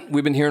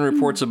been hearing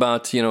reports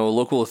about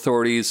local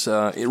authorities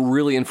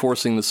really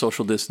enforcing the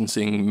social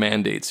distancing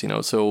mandates.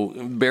 So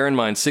bear in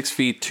mind 6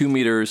 feet, 2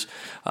 meters,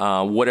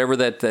 whatever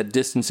that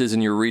distance is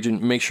in your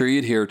region. Make sure you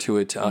adhere to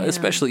it.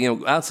 Especially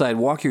outside,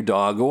 walk your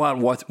dog, go out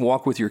and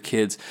walk with your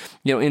kids.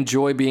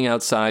 Enjoy being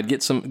outside,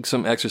 get some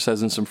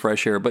exercise and some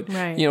fresh air. But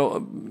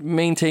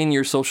maintain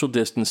your social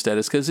distance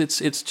status because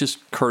it's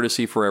just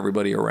courtesy for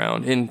everybody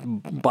around.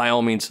 And by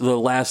all means, the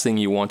last thing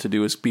you want to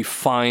do is be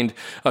fined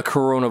a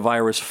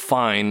coronavirus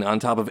fine on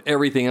top of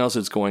everything else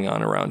that's going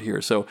on around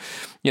here. So,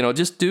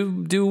 just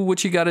do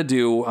what you got to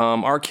do.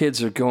 Our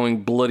kids are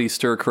going bloody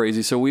stir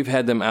crazy, so we've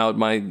had them out.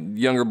 My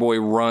younger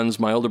boy runs.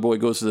 My older boy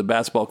goes to the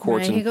basketball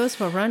courts. Right, he goes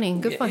for running.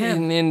 Good for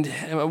him.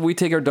 And we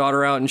take our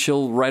daughter out, and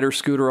she'll ride her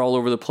scooter all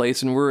over the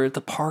place. And we're at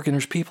the park, and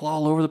there's people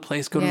all over the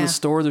place. Go to the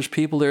store. There's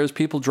people there. There's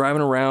people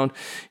driving around.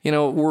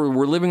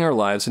 We're living our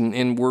lives,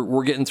 and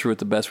we're getting through it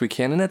the best we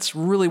can. And that's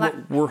really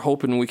what we're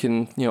hoping we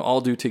can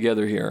all do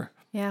together here.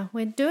 Yeah,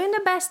 we're doing the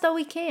best that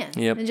we can.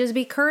 Yep. And just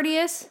be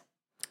courteous.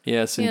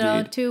 Yes,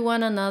 indeed. To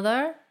one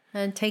another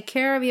and take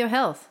care of your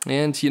health.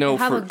 And,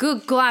 have a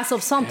good glass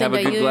of something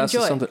that you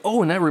enjoy.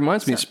 Oh, and that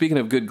reminds me, speaking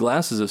of good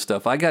glasses of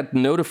stuff, I got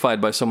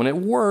notified by someone at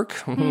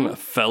work, a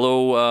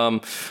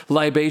fellow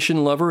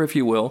libation lover, if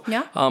you will.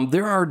 Yeah.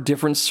 There are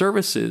different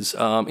services.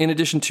 In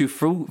addition to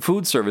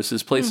food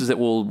services, places that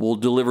will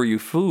deliver you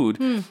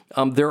food,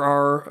 there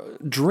are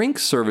drink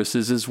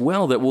services as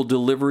well that will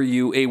deliver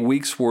you a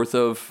week's worth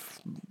of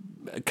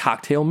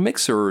cocktail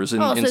mixers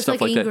and so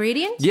stuff like that.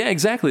 Ingredients? Yeah,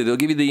 exactly. They'll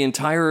give you the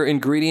entire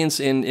ingredients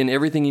and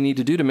everything you need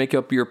to do to make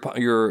up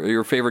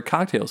your favorite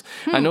cocktails.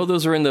 I know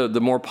those are in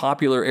the more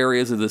popular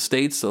areas of the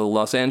states, the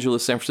Los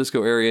Angeles, San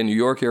Francisco area, New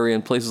York area,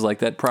 and places like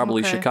that,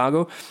 probably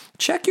Chicago.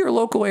 Check your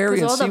local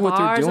area and see what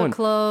they're doing. All the bars are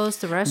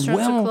closed, the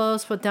restaurants are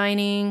closed for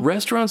dining.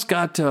 Restaurants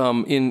got,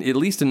 at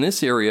least in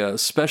this area,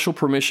 special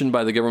permission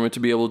by the government to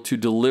be able to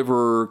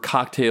deliver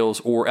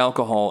cocktails or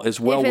alcohol as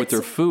well with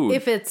their food.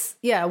 If it's,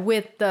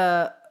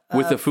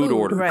 with the food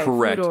order, right,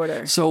 correct. Food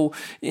order. So,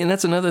 and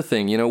that's another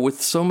thing,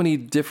 with so many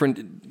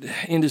different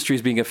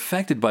industries being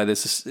affected by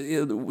this,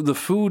 the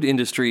food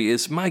industry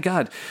is, my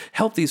God,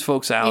 help these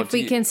folks out. If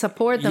we can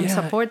support them,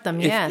 support them,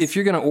 yes. If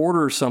you're going to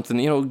order something,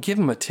 give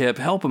them a tip,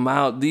 help them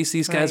out.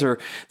 These guys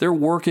they're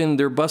working,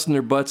 they're busting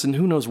their butts, and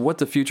who knows what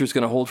the future is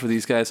going to hold for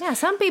these guys. Yeah,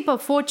 some people are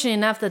fortunate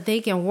enough that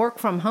they can work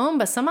from home,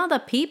 but some other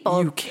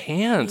people... You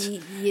can't.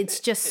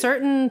 It's just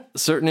certain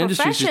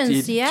industries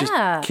just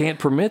can't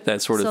permit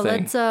that sort of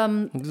thing.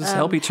 So let's... Just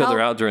help each other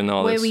out during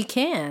all this. Where we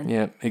can.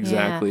 Yeah,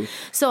 exactly. Yeah.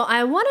 So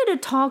I wanted to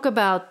talk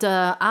about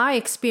our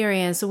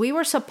experience. We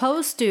were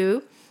supposed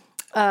to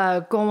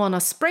go on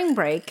a spring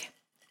break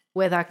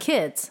with our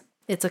kids.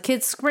 It's a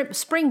kids'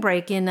 spring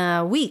break in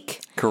a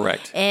week.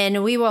 Correct.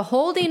 And we were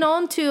holding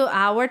on to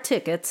our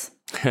tickets.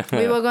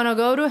 We were going to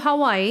go to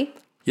Hawaii.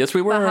 Yes,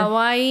 we were. But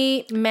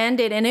Hawaii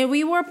mandate. And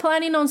we were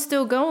planning on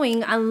still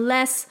going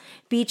unless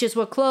beaches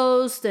were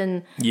closed.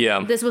 And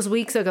this was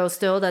weeks ago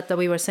still that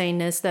we were saying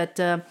this,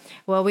 that,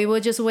 we will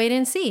just wait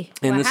and see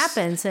what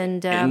happens.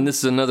 And this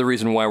is another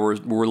reason why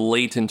we're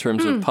late in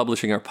terms of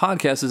publishing our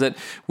podcast, is that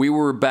we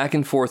were back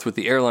and forth with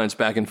the airlines,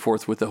 back and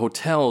forth with the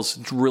hotels,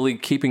 really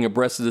keeping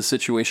abreast of the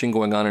situation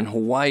going on in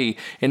Hawaii.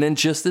 And then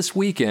just this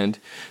weekend,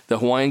 the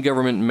Hawaiian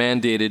government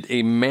mandated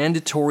a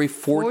mandatory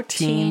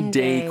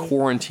 14-day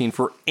quarantine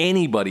for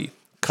anybody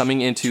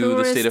coming into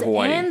the state of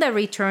Hawaii. And the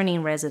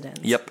returning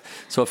residents. Yep.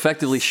 So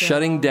effectively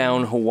shutting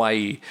down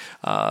Hawaii,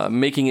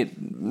 making it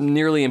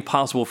nearly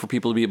impossible for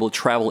people to be able to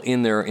travel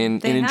in there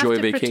and enjoy a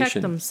vacation. They have to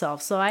protect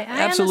themselves. So I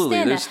Absolutely.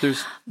 understand that.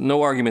 There's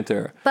no argument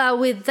there. But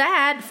with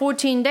that,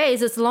 14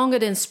 days, it's longer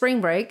than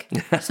spring break.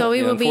 So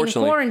we will be in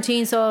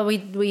quarantine. So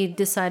we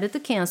decided to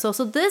cancel.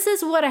 So this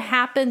is what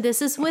happened.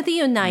 This is with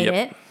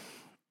United.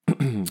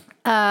 Yep.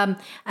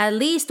 At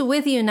least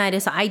with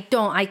United, so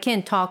I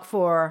can't talk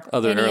for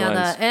any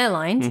other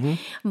airlines.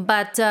 Mm-hmm.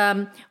 But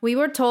we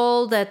were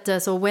told that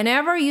so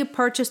whenever you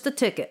purchase the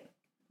ticket,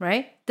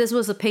 right? This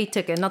was a paid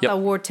ticket, not the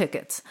award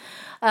tickets.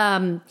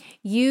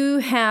 You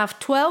have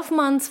 12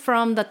 months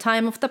from the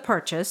time of the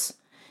purchase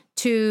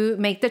to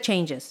make the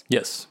changes.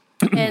 Yes.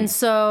 And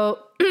so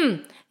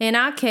in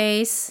our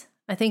case,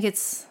 I think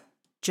it's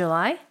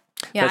July.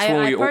 Yeah,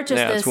 I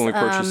purchased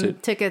this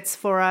tickets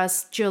for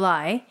us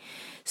July.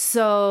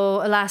 So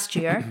last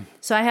year,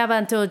 so I have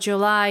until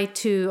July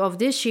of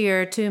this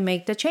year to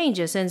make the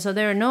changes, and so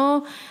there are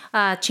no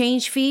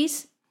change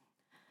fees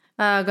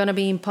going to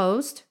be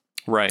imposed.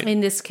 Right. In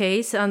this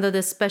case, under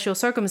the special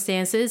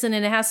circumstances, and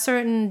then it has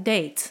certain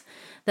dates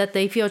that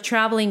they feel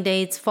traveling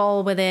dates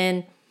fall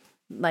within,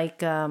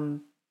 like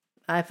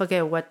I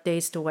forget what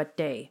days to what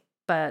day,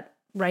 but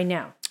right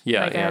now,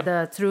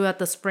 throughout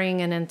the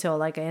spring and until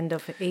like end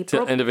of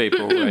April. End of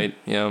April, right?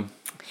 Yeah.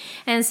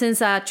 And since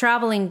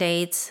traveling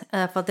dates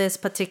for this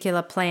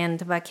particular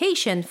planned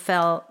vacation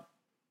fell,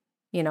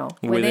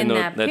 within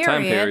that period,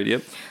 time period,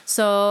 yep.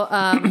 So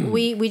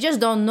we just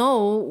don't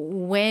know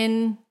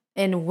when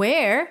and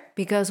where,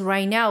 because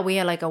right now we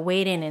are like a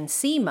wait in and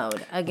see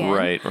mode again.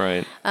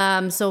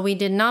 Right. So we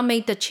did not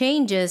make the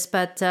changes,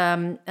 but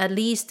at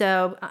least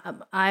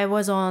I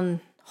was on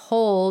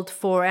hold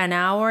for an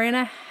hour and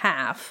a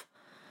half.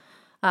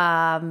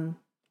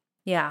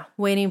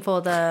 Waiting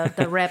for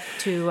the rep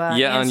to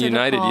on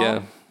United, the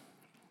call.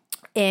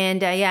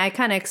 And I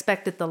kind of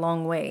expected the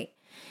long wait.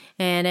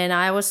 And then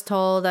I was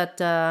told that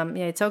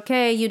it's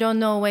okay, you don't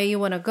know where you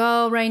want to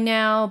go right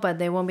now, but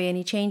there won't be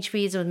any change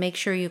fees, so make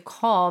sure you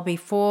call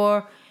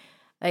before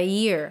a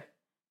year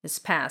is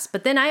passed.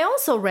 But then I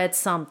also read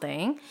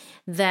something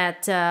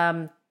that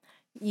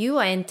you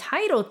are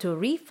entitled to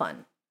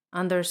refund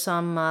under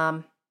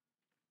some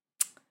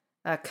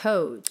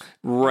code.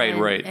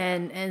 Right.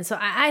 And so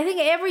I think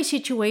every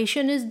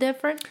situation is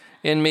different.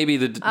 And maybe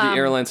the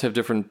airlines have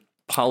different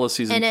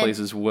policies in place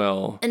as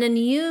well. And then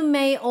you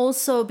may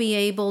also be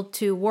able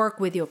to work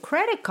with your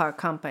credit card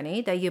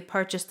company that you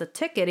purchased the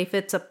ticket, if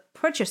it's a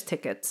purchase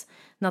ticket,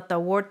 not the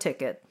award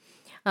ticket,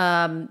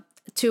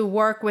 to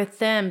work with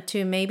them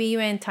to maybe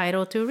you're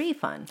entitled to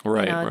refund.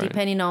 Right.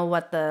 Depending on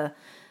what the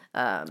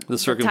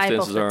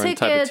circumstances are, and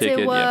type of ticket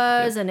it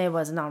was, and it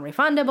was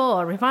non-refundable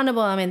or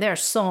refundable. I mean, there are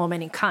so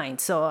many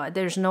kinds, so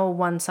there's no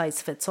one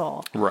size fits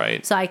all.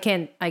 Right. So I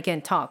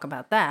can't talk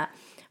about that.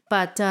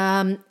 But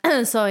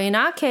so in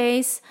our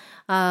case,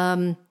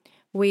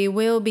 we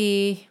will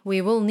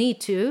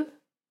need to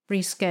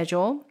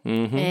reschedule,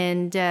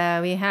 and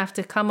we have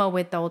to come up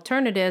with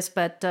alternatives.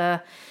 But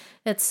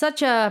it's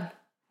such a,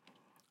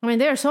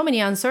 there are so many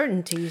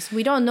uncertainties.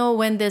 We don't know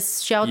when this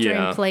shelter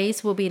in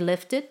place will be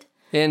lifted.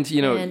 And,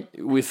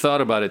 we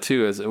thought about it,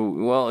 too, as,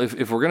 well,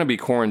 if we're going to be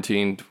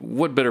quarantined,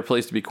 what better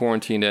place to be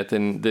quarantined at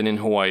than in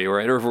Hawaii,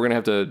 right? Or if we're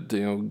going to have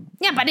to,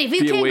 Yeah, but if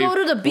you can't go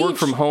to the beach. Work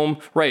from home,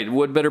 right,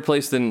 what better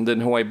place than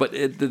Hawaii? But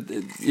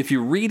if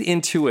you read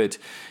into it,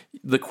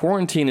 the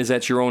quarantine is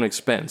at your own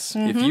expense.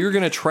 Mm-hmm. If you're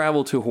going to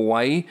travel to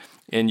Hawaii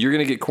and you're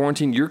going to get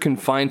quarantined, you're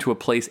confined to a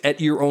place at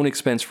your own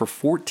expense for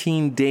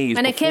 14 days.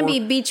 And it can't be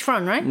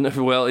beachfront, right?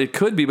 Well, it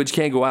could be, but you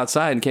can't go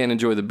outside and can't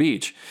enjoy the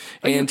beach.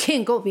 And you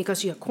can't go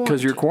because you're quarantined.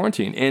 Because you're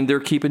quarantined. And they're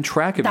keeping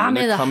track of you. And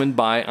they're coming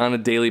by on a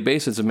daily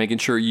basis and making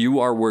sure you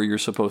are where you're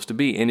supposed to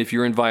be. And if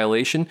you're in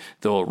violation,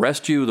 they'll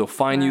arrest you, they'll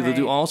fine you, they'll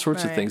do all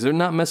sorts of things. They're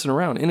not messing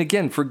around. And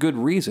again, for good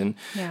reason.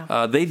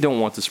 Yeah. They don't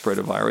want to spread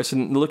a virus.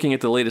 And looking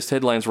at the latest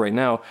headlines right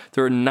now,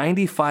 there are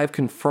 95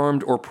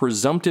 confirmed or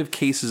presumptive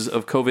cases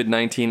of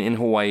COVID-19 in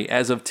Hawaii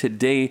as of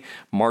today,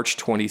 March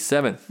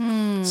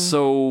 27th.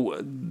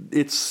 So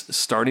it's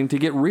starting to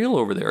get real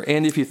over there.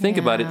 And if you think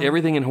about it,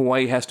 everything in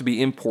Hawaii has to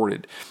be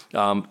imported.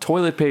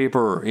 Toilet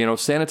paper,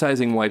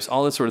 sanitizing wipes,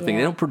 all that sort of thing.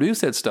 They don't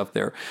produce that stuff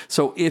there.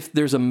 So if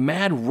there's a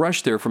mad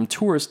rush there from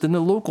tourists, then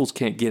the locals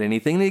can't get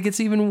anything. And it gets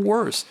even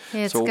worse.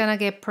 It's going to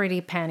get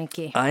pretty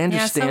panicky. I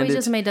understand so we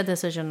just made the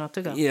decision not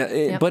to go.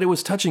 Yeah, but it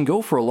was touch and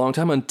go for a long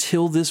time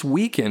until this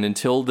weekend,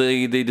 until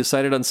they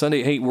decided on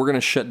Sunday, hey, we're going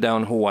to shut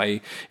down Hawaii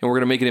and we're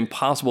going to make it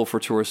impossible for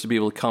tourists to be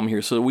able to come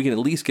here so that we can at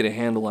least get a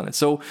handle on it.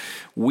 So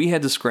we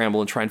had to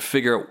scramble and try and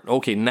figure out,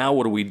 okay, now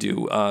what do we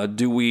do?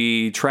 Do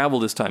we travel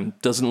this time?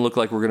 Doesn't look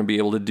like we're going to be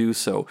able to do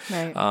so.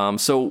 Right.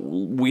 So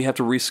we have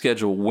to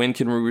reschedule. When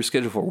can we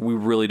reschedule for? We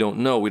really don't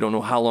know. We don't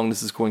know how long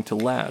this is going to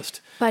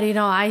last. But,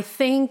 I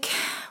think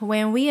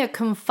when we are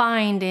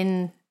confined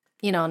in,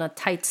 in a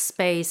tight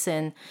space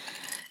and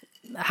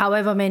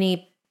however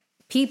many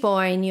people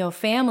are in your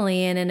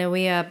family and then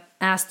we are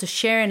asked to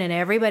share it and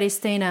everybody's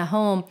staying at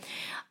home,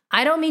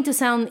 I don't mean to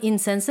sound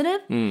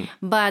insensitive,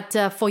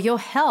 but for your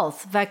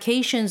health,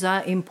 vacations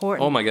are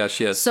important. Oh my gosh,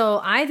 yes.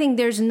 So I think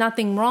there's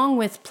nothing wrong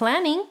with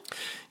planning.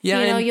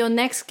 Yeah, your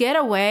next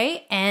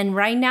getaway, and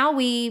right now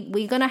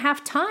we're gonna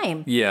have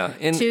time. Yeah,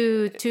 and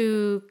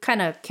to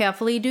kind of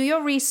carefully do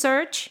your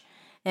research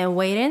and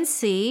wait and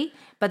see.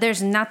 But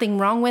there's nothing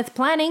wrong with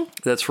planning.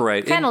 That's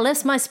right. Kind of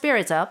lifts my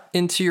spirits up.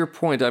 And to your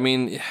point, I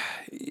mean,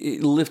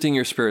 lifting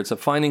your spirits up,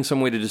 finding some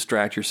way to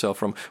distract yourself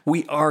from.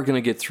 We are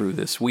going to get through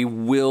this. We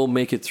will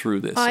make it through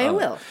this. I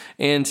will.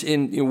 And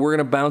we're going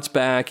to bounce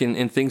back,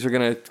 and things are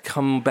going to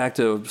come back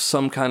to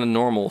some kind of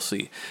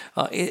normalcy.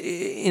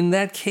 In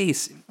that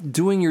case,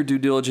 doing your due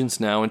diligence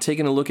now and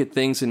taking a look at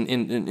things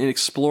and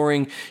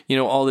exploring,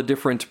 all the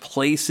different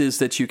places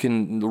that you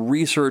can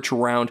research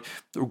around,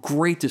 a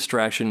great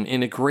distraction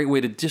and a great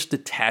way to just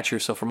detach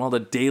yourself from all the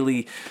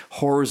daily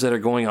horrors that are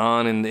going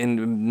on and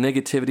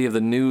negativity of the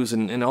news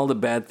and all the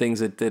bad things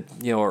that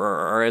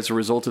are as a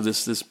result of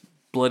this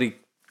bloody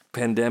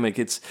pandemic.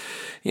 It's,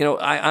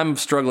 I'm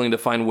struggling to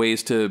find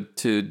ways to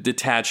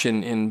detach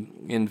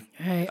and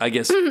I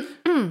guess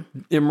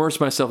immerse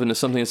myself into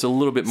something that's a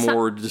little bit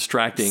more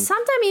distracting.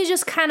 Sometimes you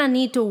just kind of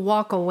need to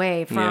walk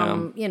away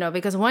from,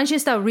 because once you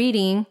start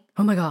reading,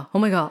 oh my God.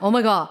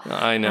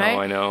 I know, right?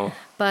 I know.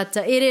 But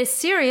it is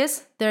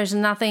serious. There's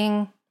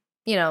nothing,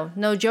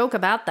 no joke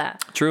about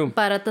that. True.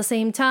 But at the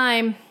same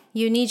time,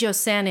 you need your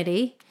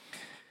sanity.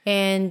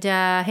 And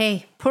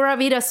hey, pura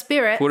vida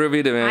spirit. Pura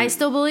vida, man. I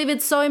still believe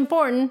it's so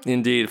important.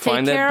 Indeed.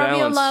 Find that balance. Take care of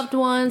your loved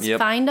ones. Yep.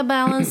 Find a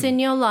balance in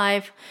your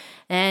life.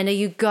 And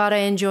you gotta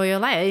enjoy your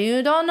life.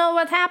 You don't know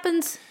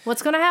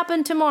what's gonna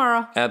happen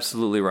tomorrow.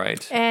 Absolutely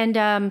right.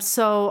 And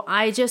so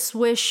I just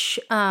wish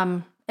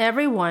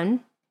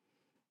everyone,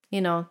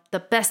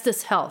 the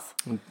bestest health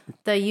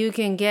that you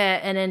can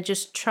get, and then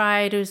just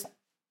try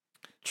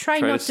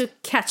not to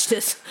catch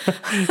this.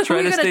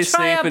 Try to stay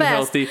safe and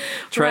healthy.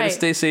 Try to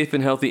stay safe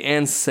and healthy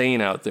and sane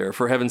out there,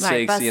 for heaven's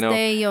sakes. But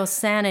stay your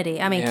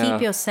sanity. I mean,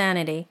 keep your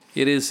sanity.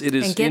 It is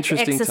and get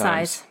interesting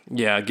exercise. times.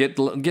 Yeah, get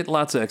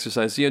lots of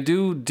exercise.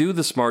 Do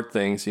the smart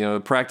things.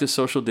 Practice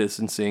social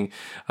distancing,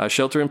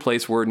 shelter in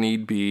place where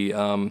need be.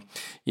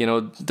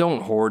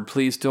 Don't hoard.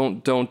 Please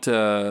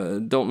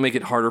don't make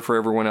it harder for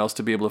everyone else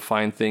to be able to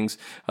find things.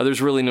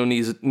 There's really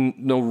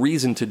no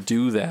reason to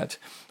do that.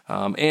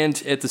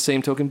 And at the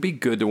same token, be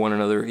good to one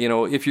another.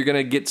 If you're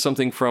going to get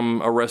something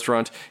from a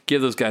restaurant,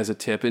 give those guys a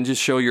tip and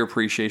just show your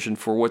appreciation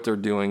for what they're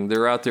doing.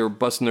 They're out there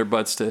busting their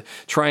butts to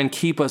try and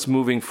keep us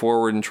moving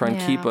forward and try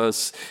and keep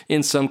us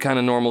in some kind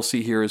of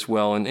normalcy here as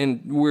well.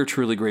 And we're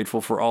truly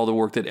grateful for all the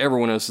work that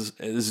everyone else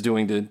is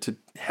doing to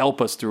help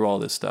us through all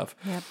this stuff.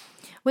 Yep.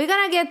 We're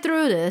going to get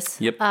through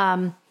this. Yep.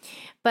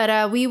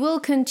 But we will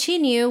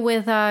continue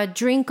with our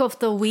drink of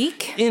the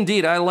week.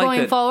 Indeed, I like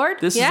going that. Forward.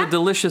 This is a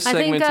delicious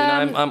segment,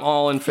 and I'm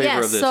all in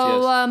favor of this.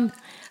 So,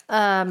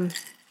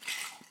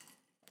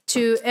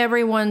 to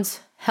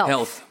everyone's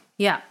health.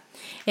 Yeah.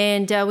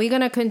 And we're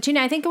going to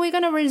continue. I think we're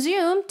going to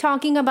resume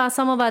talking about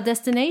some of our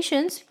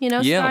destinations,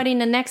 starting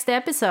the next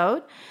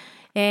episode.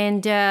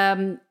 And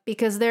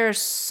because there are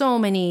so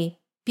many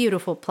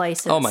beautiful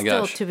places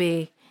still to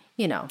be,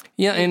 Yeah,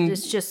 and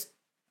it's just...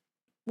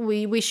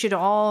 We should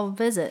all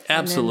visit.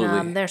 Absolutely.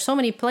 And then, there's so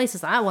many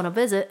places I want to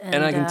visit.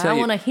 And I can tell I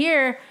want to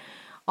hear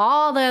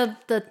all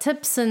the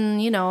tips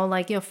and,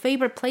 your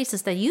favorite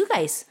places that you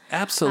guys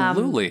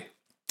absolutely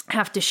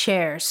have to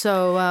share.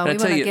 So we want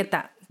to get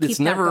that. It's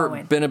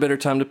never been a better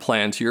time to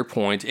plan, to your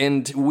point,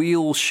 and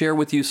we'll share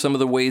with you some of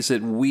the ways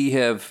that we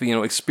have,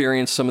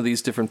 experienced some of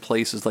these different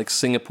places like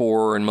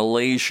Singapore and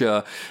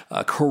Malaysia,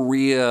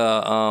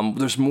 Korea.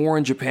 There's more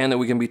in Japan that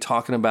we can be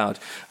talking about.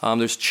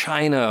 There's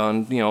China,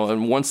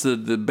 and once the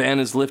ban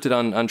is lifted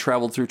on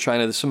travel through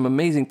China, there's some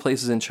amazing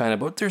places in China.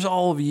 But there's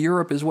all of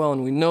Europe as well,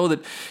 and we know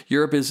that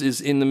Europe is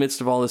in the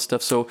midst of all this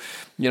stuff. So,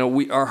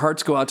 our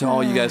hearts go out to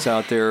all you guys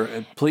out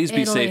there. Please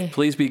be safe.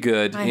 Please be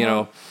good.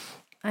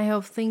 I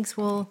hope things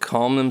will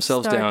calm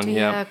themselves down.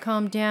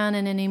 Calm down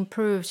and then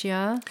improve.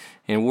 Yeah.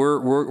 And we're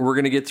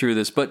going to get through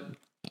this, but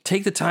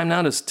take the time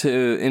now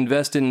to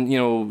invest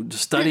in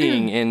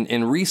studying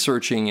and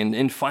researching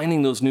and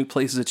finding those new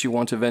places that you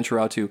want to venture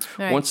out to.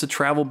 Right. Once the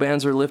travel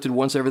bans are lifted,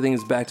 once everything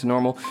is back to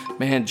normal,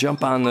 man,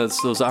 jump on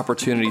those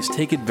opportunities.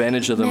 Take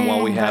advantage of them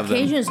while we have them.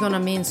 Vacation is going to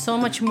mean so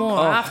much more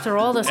after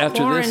all this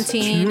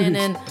quarantine and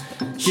then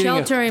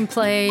shelter in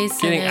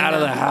place. Getting out of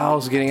the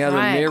house, getting out of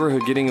the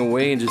neighborhood, getting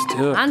away and just...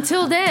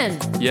 Until then.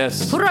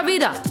 Yes. Pura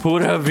vida.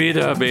 Pura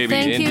vida, baby.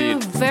 Thank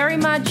you very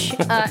much,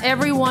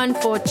 everyone,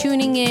 for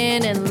tuning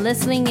in and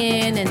listening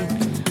in,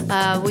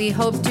 and we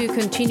hope to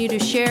continue to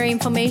share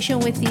information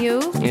with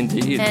you.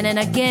 Indeed. And then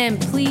again,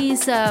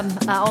 please,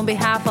 on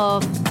behalf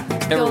of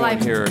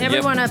everyone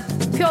everyone at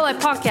Pure Life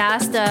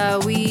Podcast,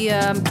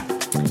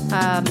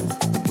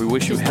 we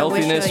wish you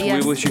healthiness,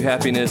 we wish you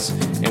happiness,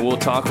 and we'll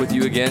talk with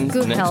you again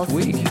next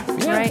week.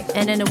 Yeah. Right,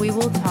 and then we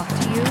will talk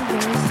to you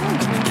very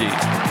soon. Indeed.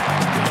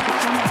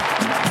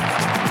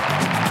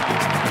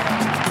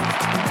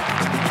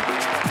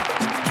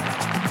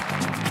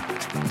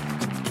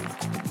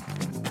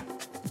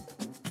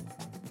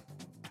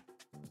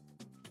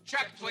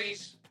 Check,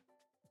 please.